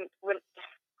when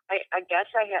I guess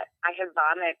I had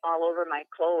vomit all over my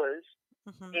clothes,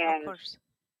 Mm-hmm. Of and course.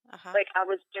 Uh-huh. like I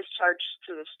was discharged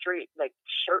to the street, like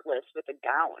shirtless with a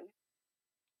gown.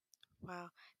 Wow.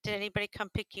 Did anybody come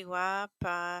pick you up?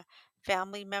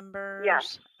 Family Yes,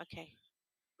 members? Okay.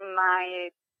 my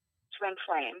twin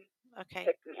flame Okay.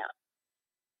 picked me up.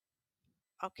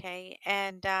 Okay.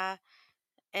 And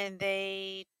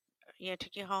they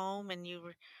took you home and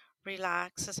you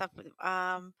relaxed and stuff.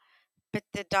 But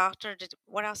the doctor did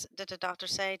what else did the doctor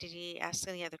say? Did he ask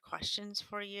any other questions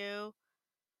for you?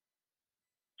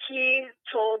 He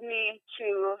told me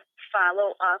to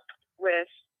follow up with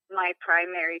my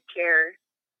primary care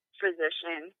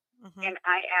physician, Mm-hmm. and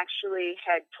I actually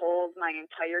had told my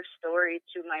entire story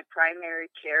to my primary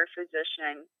care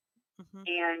physician Mm-hmm.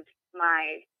 and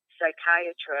my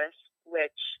psychiatrist,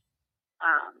 which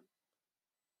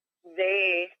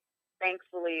they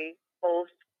thankfully both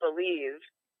believe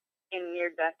in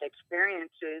near-death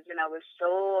experiences, and I was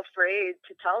so afraid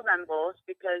to tell them both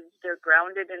because they're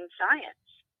grounded in science.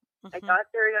 I Mm-hmm. thought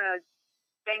they were going to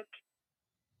think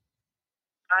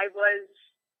I was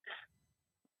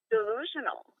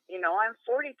delusional. I'm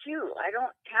 42. I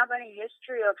don't have any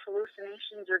history of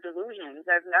hallucinations or delusions.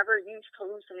 I've never used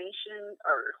hallucination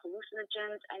or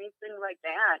hallucinogens, anything like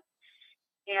that.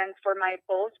 And for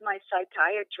both my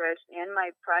psychiatrist and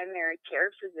my primary care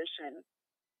physician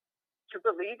to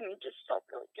believe me just felt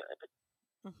really good.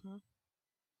 Mm-hmm.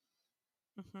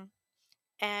 Mm-hmm.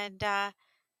 And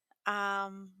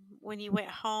when you went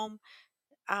home,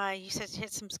 you said you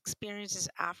had some experiences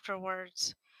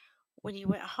afterwards. When you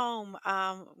went home,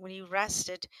 when you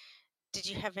rested, did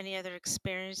you have any other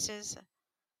experiences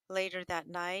later that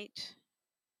night?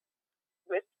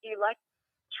 With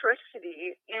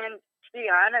electricity, and to be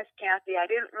honest, Kathy, I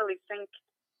didn't really think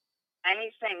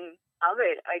anything of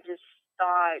it. I just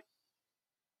thought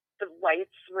the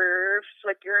lights were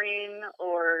flickering,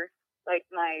 or like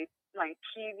my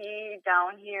TV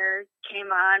down here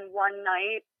came on one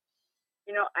night.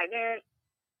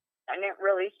 I didn't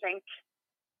really think,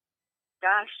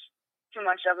 gosh, too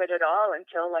much of it at all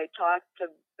until I talked to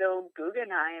Bill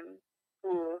Guggenheim,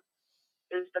 who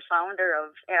is the founder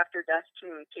of After Death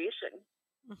Communication.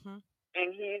 Mm-hmm.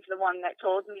 And he's the one that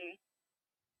told me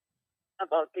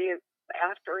about the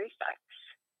after effects.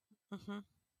 Mm-hmm.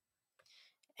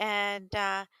 And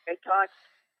I talked,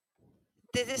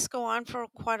 did this go on for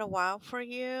quite a while for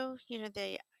you?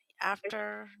 The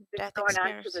after it's death going on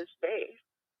to experience? this day.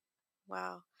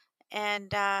 Wow.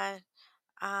 And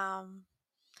um,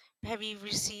 have you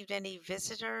received any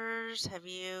visitors? Have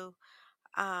you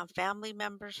family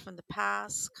members from the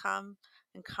past come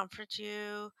and comfort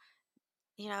you?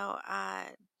 You know, uh,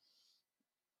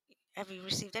 have you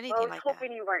received Well, I anything was like that?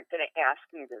 hoping you weren't going to ask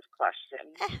me this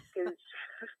question, because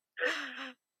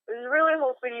I was really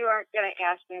hoping you weren't going to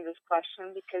ask me this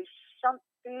question, because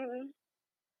something,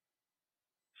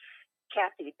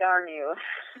 Kathy, darn you.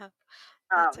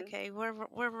 That's okay. We're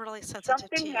really sensitive to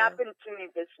Something you. happened to me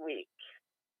this week.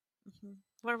 Hmm.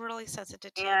 We're really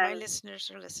sensitive to you. My And listeners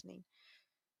are listening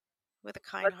with a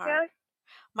kind what's heart. that?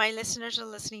 My listeners are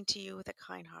listening to you with a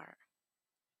kind heart.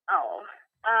 Oh,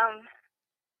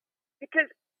 because,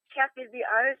 Kathy, to be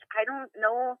honest, I don't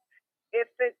know if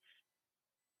it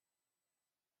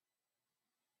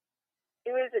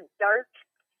was a dark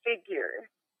figure,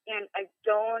 and I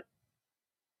don't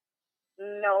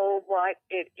know what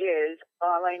it is.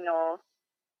 All I know,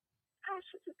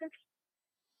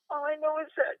 all I know is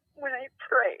that when I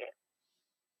pray,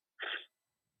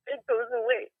 it goes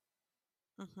away.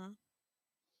 Mm-hmm.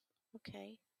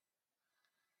 Okay.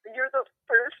 You're the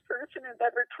first person I've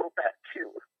ever told that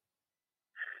to.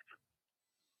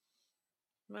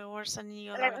 Well, we're sending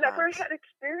you a And lot I've of never hugs. had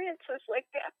experiences like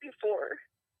that before.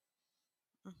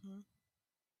 Hmm.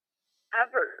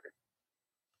 ever.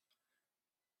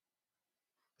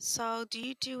 So, do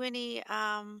you do any,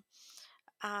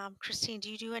 Christine, do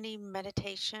you do any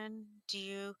meditation? Do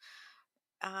you,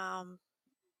 um,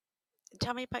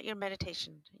 tell me about your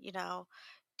meditation?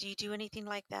 Do you do anything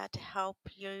like that to help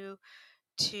you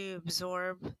to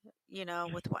absorb,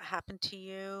 with what happened to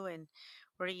you and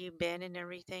where you've been and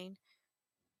everything?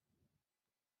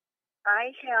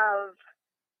 I have,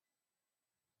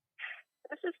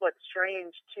 this is what's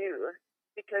strange too,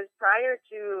 because prior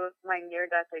to my near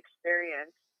death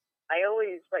experience, I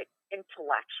always like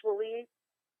intellectually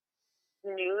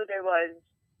knew there was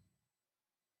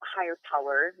a higher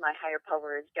power. My higher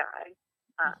power is God.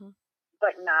 Uh, Hmm.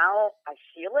 but now I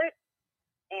feel it,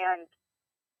 and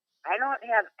I don't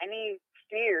have any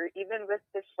fear, even with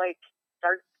this like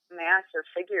dark mass or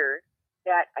figure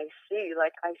that I see.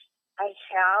 Like I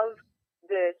have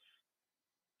this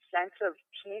sense of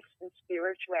peace and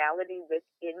spirituality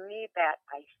within me that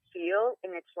I feel,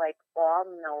 and it's like all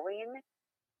knowing.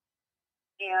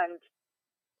 And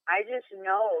I just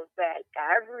know that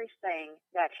everything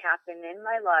that happened in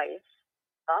my life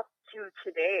up to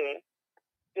today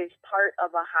is part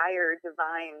of a higher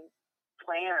divine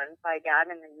plan by God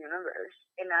in the universe.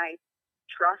 And I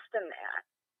trust in that.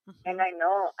 And Hmm. I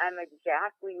know I'm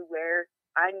exactly where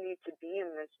I need to be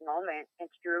in this moment. And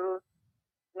through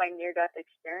my near death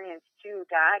experience, too,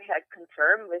 God had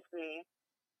confirmed with me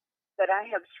that I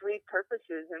have three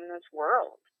purposes in this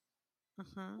world.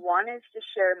 Hmm. One is to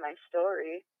share my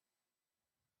story.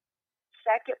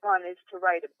 Second one is to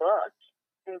write a book.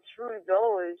 And through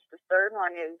those, the third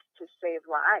one is to save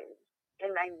lives.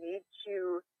 And I need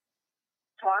to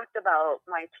talk about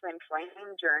my twin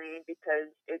flame journey because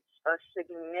it's a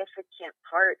significant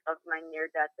part of my near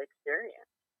death experience.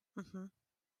 Hmm.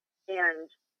 And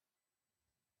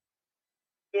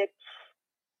it's,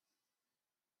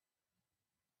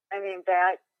 I mean,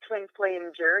 that twin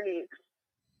flame journey,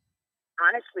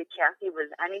 honestly, Kathy, was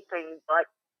anything but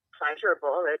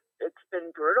pleasurable. It's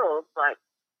been brutal, but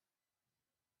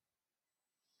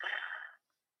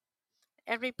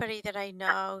Everybody that I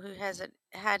know who hasn't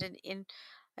had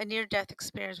a near death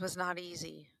experience was not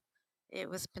easy. It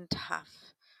was been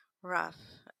tough, rough.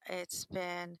 It's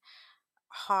been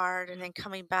hard, and then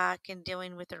coming back and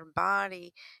dealing with their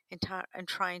body and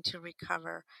trying to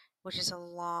recover, which is a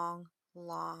long,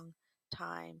 long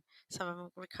time. Some of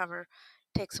them recover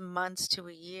takes months to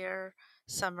a year.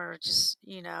 Some are just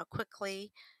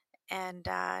quickly, and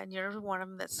you're one of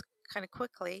them that's kind of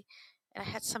quickly. And I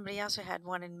had somebody else who had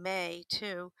one in May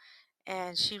too,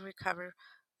 and she recovered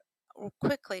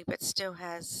quickly, but still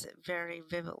has very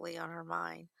vividly on her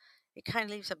mind. It kind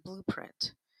of leaves a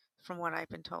blueprint, from what I've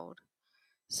been told.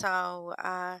 So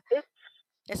it's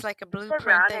it's like a it's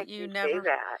blueprint that ironic you say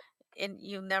that.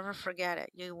 you never forget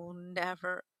it. You will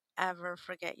never ever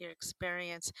forget your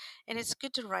experience. And it's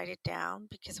good to write it down,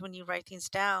 because when you write things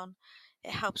down,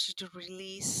 it helps you to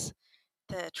release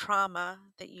the trauma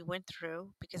that you went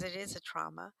through, because it is a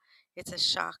trauma. It's a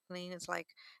shocking. It's like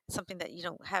something that you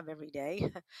don't have every day,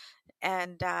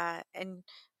 and at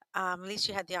least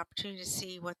you had the opportunity to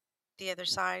see what the other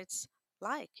side's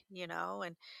like,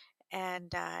 and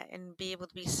be able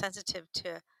to be sensitive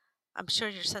to. I'm sure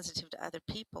you're sensitive to other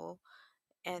people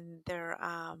and their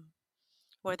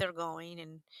where they're going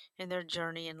and their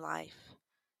journey in life.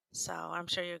 So I'm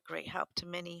sure you're a great help to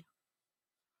many.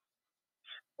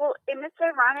 Well, and it's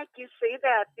ironic you say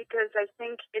that because I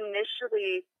think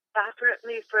initially,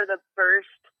 definitely for the first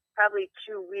probably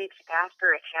 2 weeks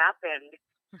after it happened,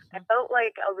 I Hmm. felt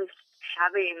like I was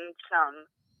having some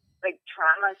like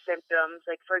trauma symptoms.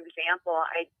 Like, for example,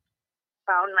 I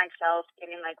found myself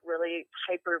getting like really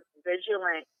hyper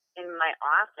vigilant in my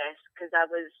office because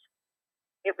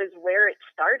it was where it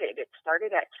started. It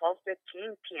started at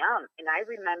 12:15 p.m. and I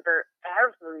remember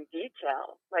every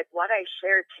detail. Like what I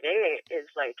shared today is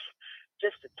like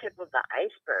just the tip of the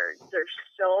iceberg. There's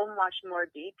so much more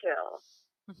detail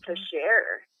to Hmm.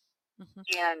 share. Hmm.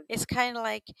 And It's kind of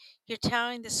like you're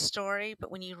telling the story,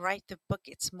 but when you write the book,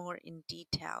 it's more in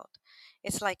detailed.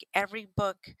 It's like every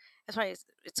book. That's why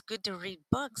it's good to read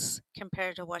books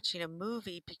compared to watching a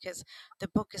movie, because the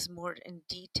book is more in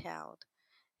detailed,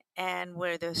 and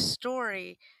where the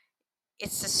story,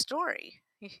 it's a story.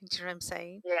 You know what I'm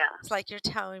saying? yeah, It's like you're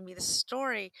telling me the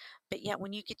story, but yet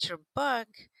when you get your book,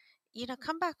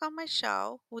 come back on my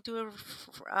show. We'll do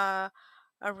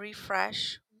a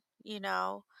refresh, you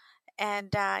know,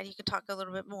 and you can talk a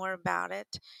little bit more about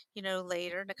it,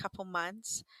 later in a couple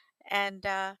months. And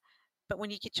but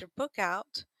when you get your book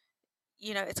out,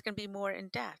 it's going to be more in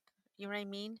depth. You know what I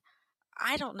mean?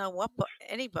 I don't know what book,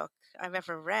 any book I've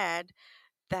ever read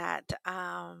that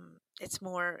it's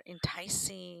more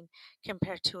enticing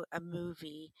compared to a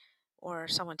movie or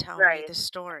someone telling me Right. the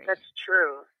story. That's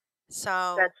true.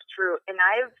 So, That's true. And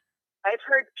I've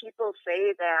heard people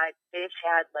say that they've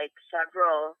had like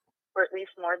several or at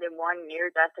least more than one near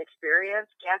death experience.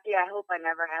 Kathy, I hope I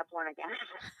never have one again.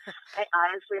 I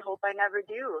honestly hope I never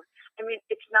do. I mean,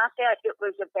 it's not that it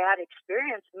was a bad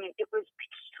experience. I mean, it was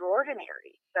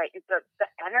extraordinary. Like the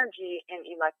energy and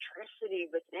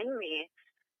electricity within me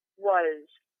was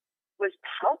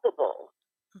palpable.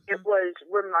 It mhm, was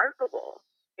remarkable.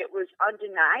 It was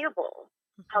undeniable.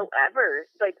 mhm, However,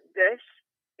 like this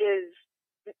is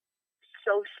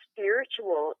so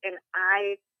spiritual, and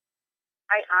I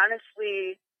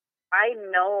honestly, I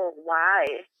know why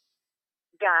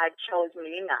God chose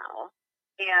me now.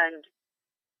 And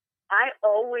I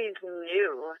always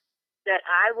knew that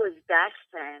I was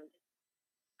destined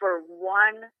for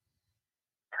one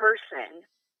person.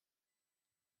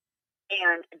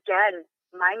 And again,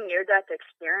 my near death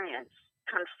experience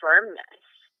confirmed this.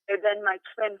 And then my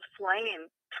twin flame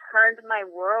turned my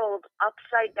world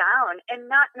upside down, and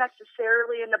not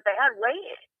necessarily in a bad way.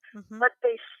 mhm. But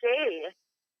they say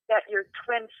that your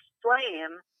twin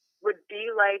flame would be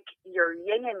like your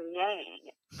yin and yang.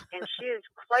 And she is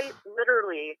quite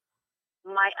literally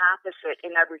my opposite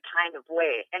in every kind of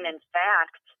way. And in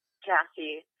fact,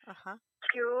 Kathy, Uh-huh.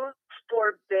 two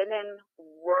forbidden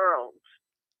worlds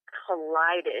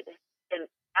collided, and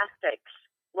ethics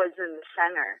was in the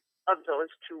center of those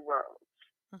two worlds.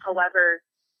 Mhm, However,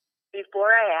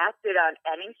 before I acted on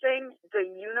anything, the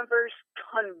universe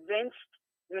convinced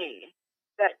me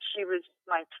that she was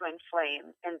my twin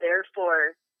flame, and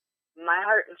therefore my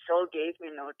heart and soul gave me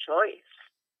no choice.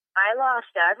 I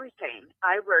lost everything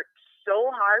I worked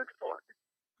so hard for.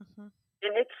 mhm,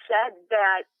 And it's said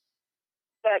that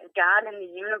God in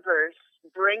the universe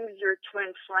brings your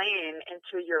twin flame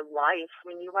into your life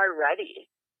when you are ready.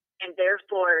 And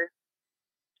therefore,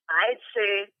 I'd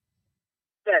say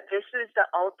that this is the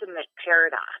ultimate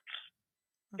paradox,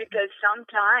 mhm, because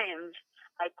sometimes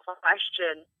I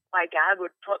question why God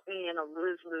would put me in a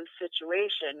lose-lose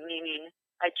situation, meaning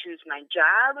I choose my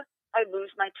job, I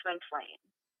lose my twin flame.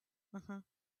 mhm,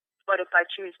 But if I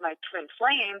choose my twin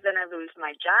flame, then I lose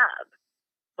my job.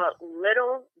 But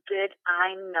little did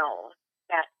I know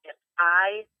that if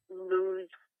I lose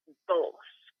both,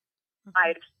 mhm.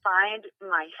 I'd find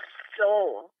my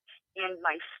soul and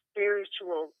my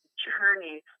spiritual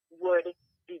journey would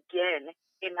begin.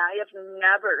 And I have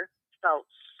never felt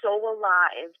so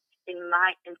alive in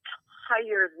my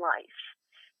entire life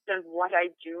than what I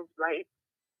do right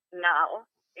now.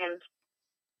 And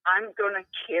I'm going to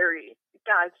carry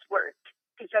God's work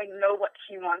because I know what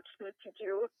He wants me to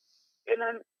do. And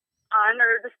I'm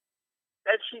honored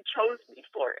that He chose me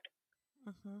for it.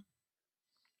 Mhm.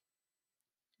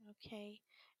 Okay.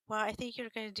 Well, I think you're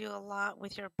going to do a lot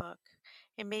with your book.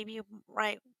 And maybe you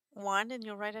write one and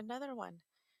you'll write another one,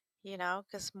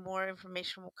 because more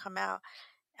information will come out.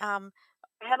 Um,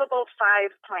 I have about 5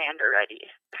 planned already.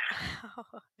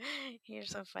 you're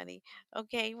so funny.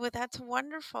 Okay, well, that's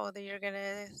wonderful that you're going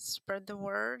to spread the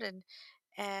word and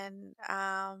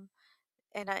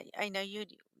I know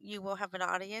you will have an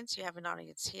audience. You have an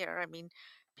audience here. I mean,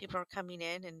 people are coming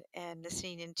in and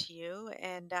listening into you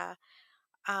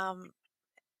um,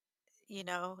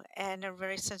 and are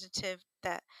very sensitive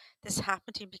that this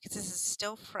happened to you because this is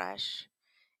still fresh.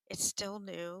 It's still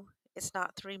new. It's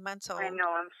not 3 months I old.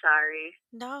 know, I'm sorry.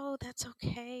 No, that's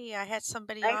okay. I had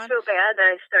somebody I on. feel bad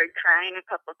that I started crying a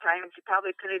couple times. You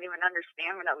probably couldn't even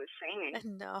understand what I was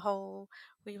saying. No,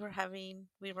 we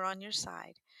were on your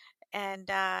side and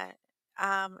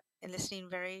and listening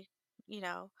very, you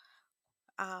know,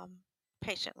 um,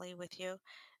 patiently with you.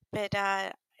 But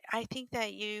I think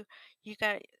that you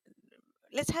got.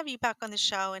 Let's have you back on the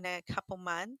show in a couple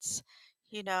months,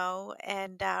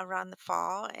 and around the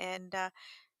fall, and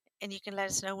you can let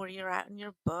us know where you're at in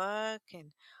your book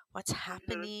and what's Hmm.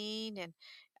 happening, and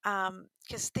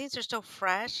because things are still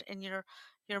fresh, and your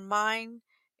mind,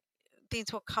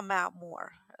 things will come out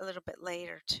more a little bit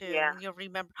later too. Yeah. You'll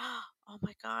remember, oh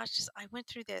my gosh, I went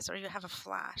through this, or you have a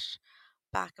flash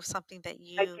back of something that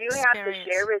I you do have to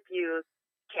share experienced. with you,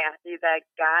 Kathy, that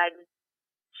God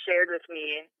shared with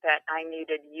me that I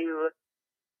needed you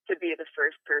to be the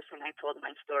first person I told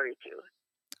my story to.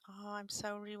 Oh, I'm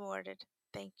so rewarded.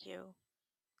 Thank you.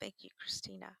 Thank you,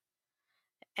 Kristina.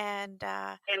 And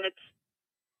And it's,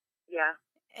 yeah,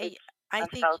 I, it's, I I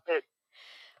think felt it.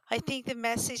 I think the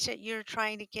message that you're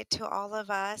trying to get to all of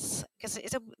us, because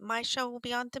my show will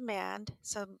be on demand,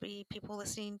 so there'll be people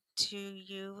listening to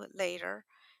you later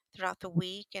throughout the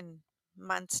week and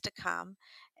months to come.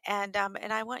 And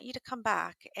I want you to come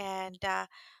back and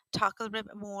talk a little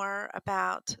bit more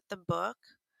about the book,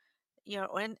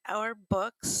 in our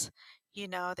books,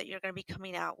 that you're going to be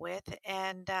coming out with,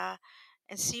 and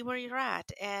see where you're at.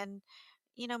 And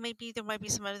maybe there might be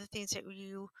some other things that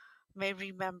you may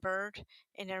remembered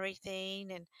and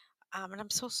everything. And I'm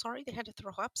so sorry they had to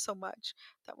throw up so much.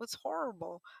 That was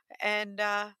horrible. And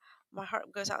my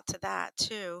heart goes out to that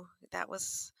too. That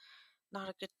was not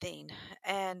a good thing.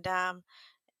 And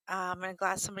I'm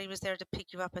glad somebody was there to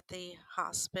pick you up at the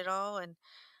hospital, and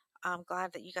I'm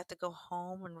glad that you got to go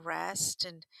home and rest,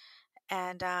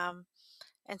 and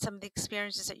some of the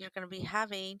experiences that you're going to be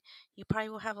having, you probably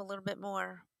will have a little bit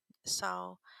more.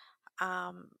 So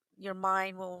your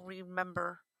mind will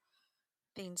remember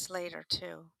things later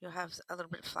too. You'll have a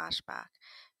little bit of flashback,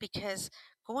 because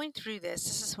going through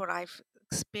this is what I've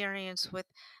experienced with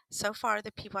so far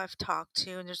the people I've talked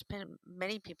to, and there's been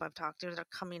many people I've talked to that are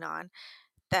coming on,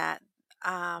 that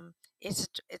it's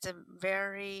a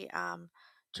very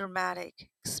dramatic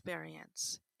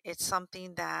experience. It's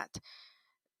something that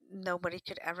nobody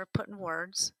could ever put in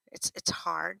words. It's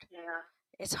hard. Yeah.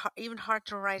 It's even hard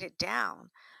to write it down,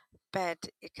 but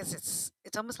because it's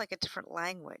almost like a different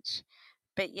language.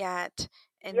 But yet,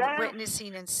 and Yes.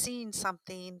 witnessing and seeing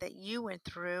something that you went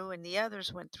through and the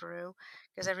others went through,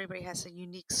 because everybody has a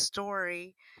unique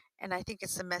story, and I think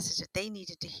it's the message that they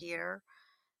needed to hear,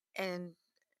 and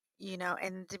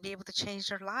and to be able to change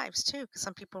their lives too, because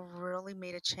some people really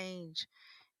made a change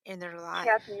in their life.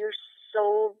 Kathy, you're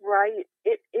so right.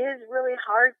 It is really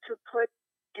hard to put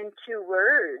into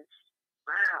words.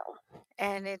 Wow.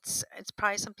 And it's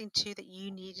probably something too that you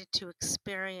needed to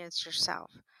experience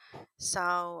yourself.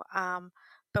 So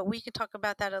but we can talk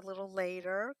about that a little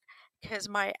later, because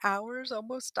my hour's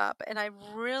almost up, and I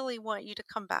really want you to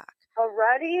come back.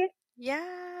 Already?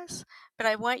 Yes, but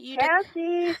I want you to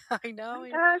Kathy, I know, my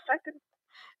gosh, I could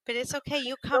but it's okay,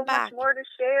 you so come much back. more to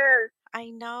share. I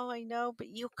know, but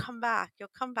you'll come back. You'll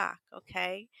come back,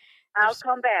 okay? I'll There's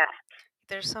come back.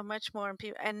 there's so much more, and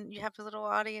people, and you have a little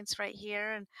audience right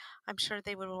here, and I'm sure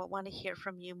they would want to hear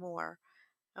from you more,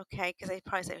 okay? Because they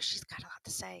probably say, oh, she's got a lot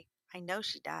to say. I know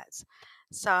she does.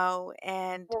 So,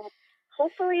 and Well,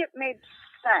 hopefully it made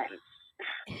sense.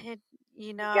 it,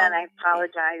 Again, I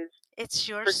apologize it's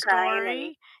your for crying and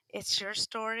story. It's your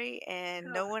story, and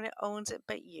no one owns it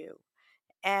but you.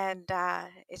 And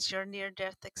it's your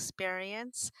near-death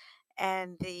experience.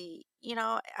 And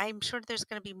I'm sure there's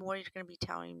going to be more you're going to be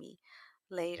telling me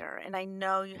later. And I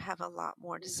know you have a lot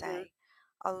more to say,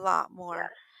 a lot more. yes.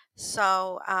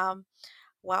 So,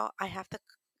 well, I have to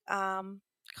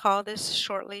call this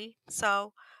shortly.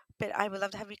 So, but I would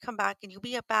love to have you come back, and you'll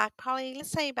be back probably, let's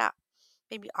say about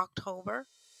maybe October.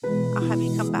 I'll have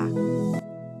you come back.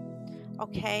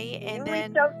 Okay, and You reach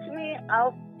then out to me,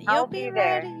 you'll I'll be be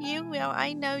there. ready. You will.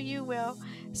 I know you will.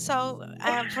 So,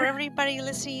 for everybody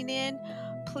listening in,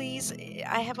 please,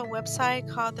 I have a website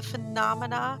called the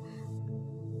Phenomena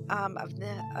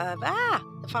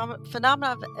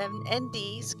Phenomena of ND.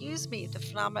 Excuse me, the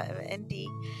Phenomena of ND,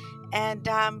 and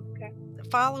Okay.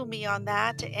 follow me on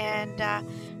that. And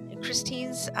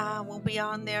Christine's will be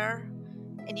on there,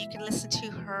 and you can listen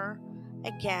to her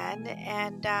again.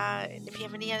 And if you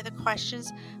have any other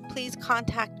questions, please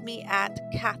contact me at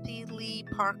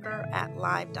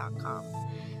kathyleeparker@live.com.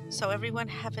 So everyone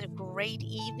have a great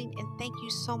evening, and thank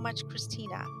you so much,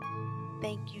 Kristina.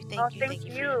 Thank you, Oh, thank you, thank thank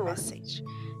you for your you. message.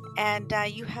 And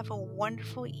you have a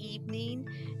wonderful evening,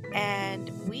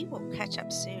 and we will catch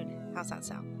up soon. How's that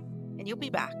sound? And you'll be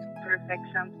back. Perfect.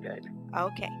 Sounds good.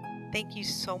 Okay. Thank you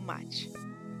so much.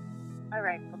 All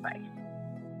right. Bye-bye.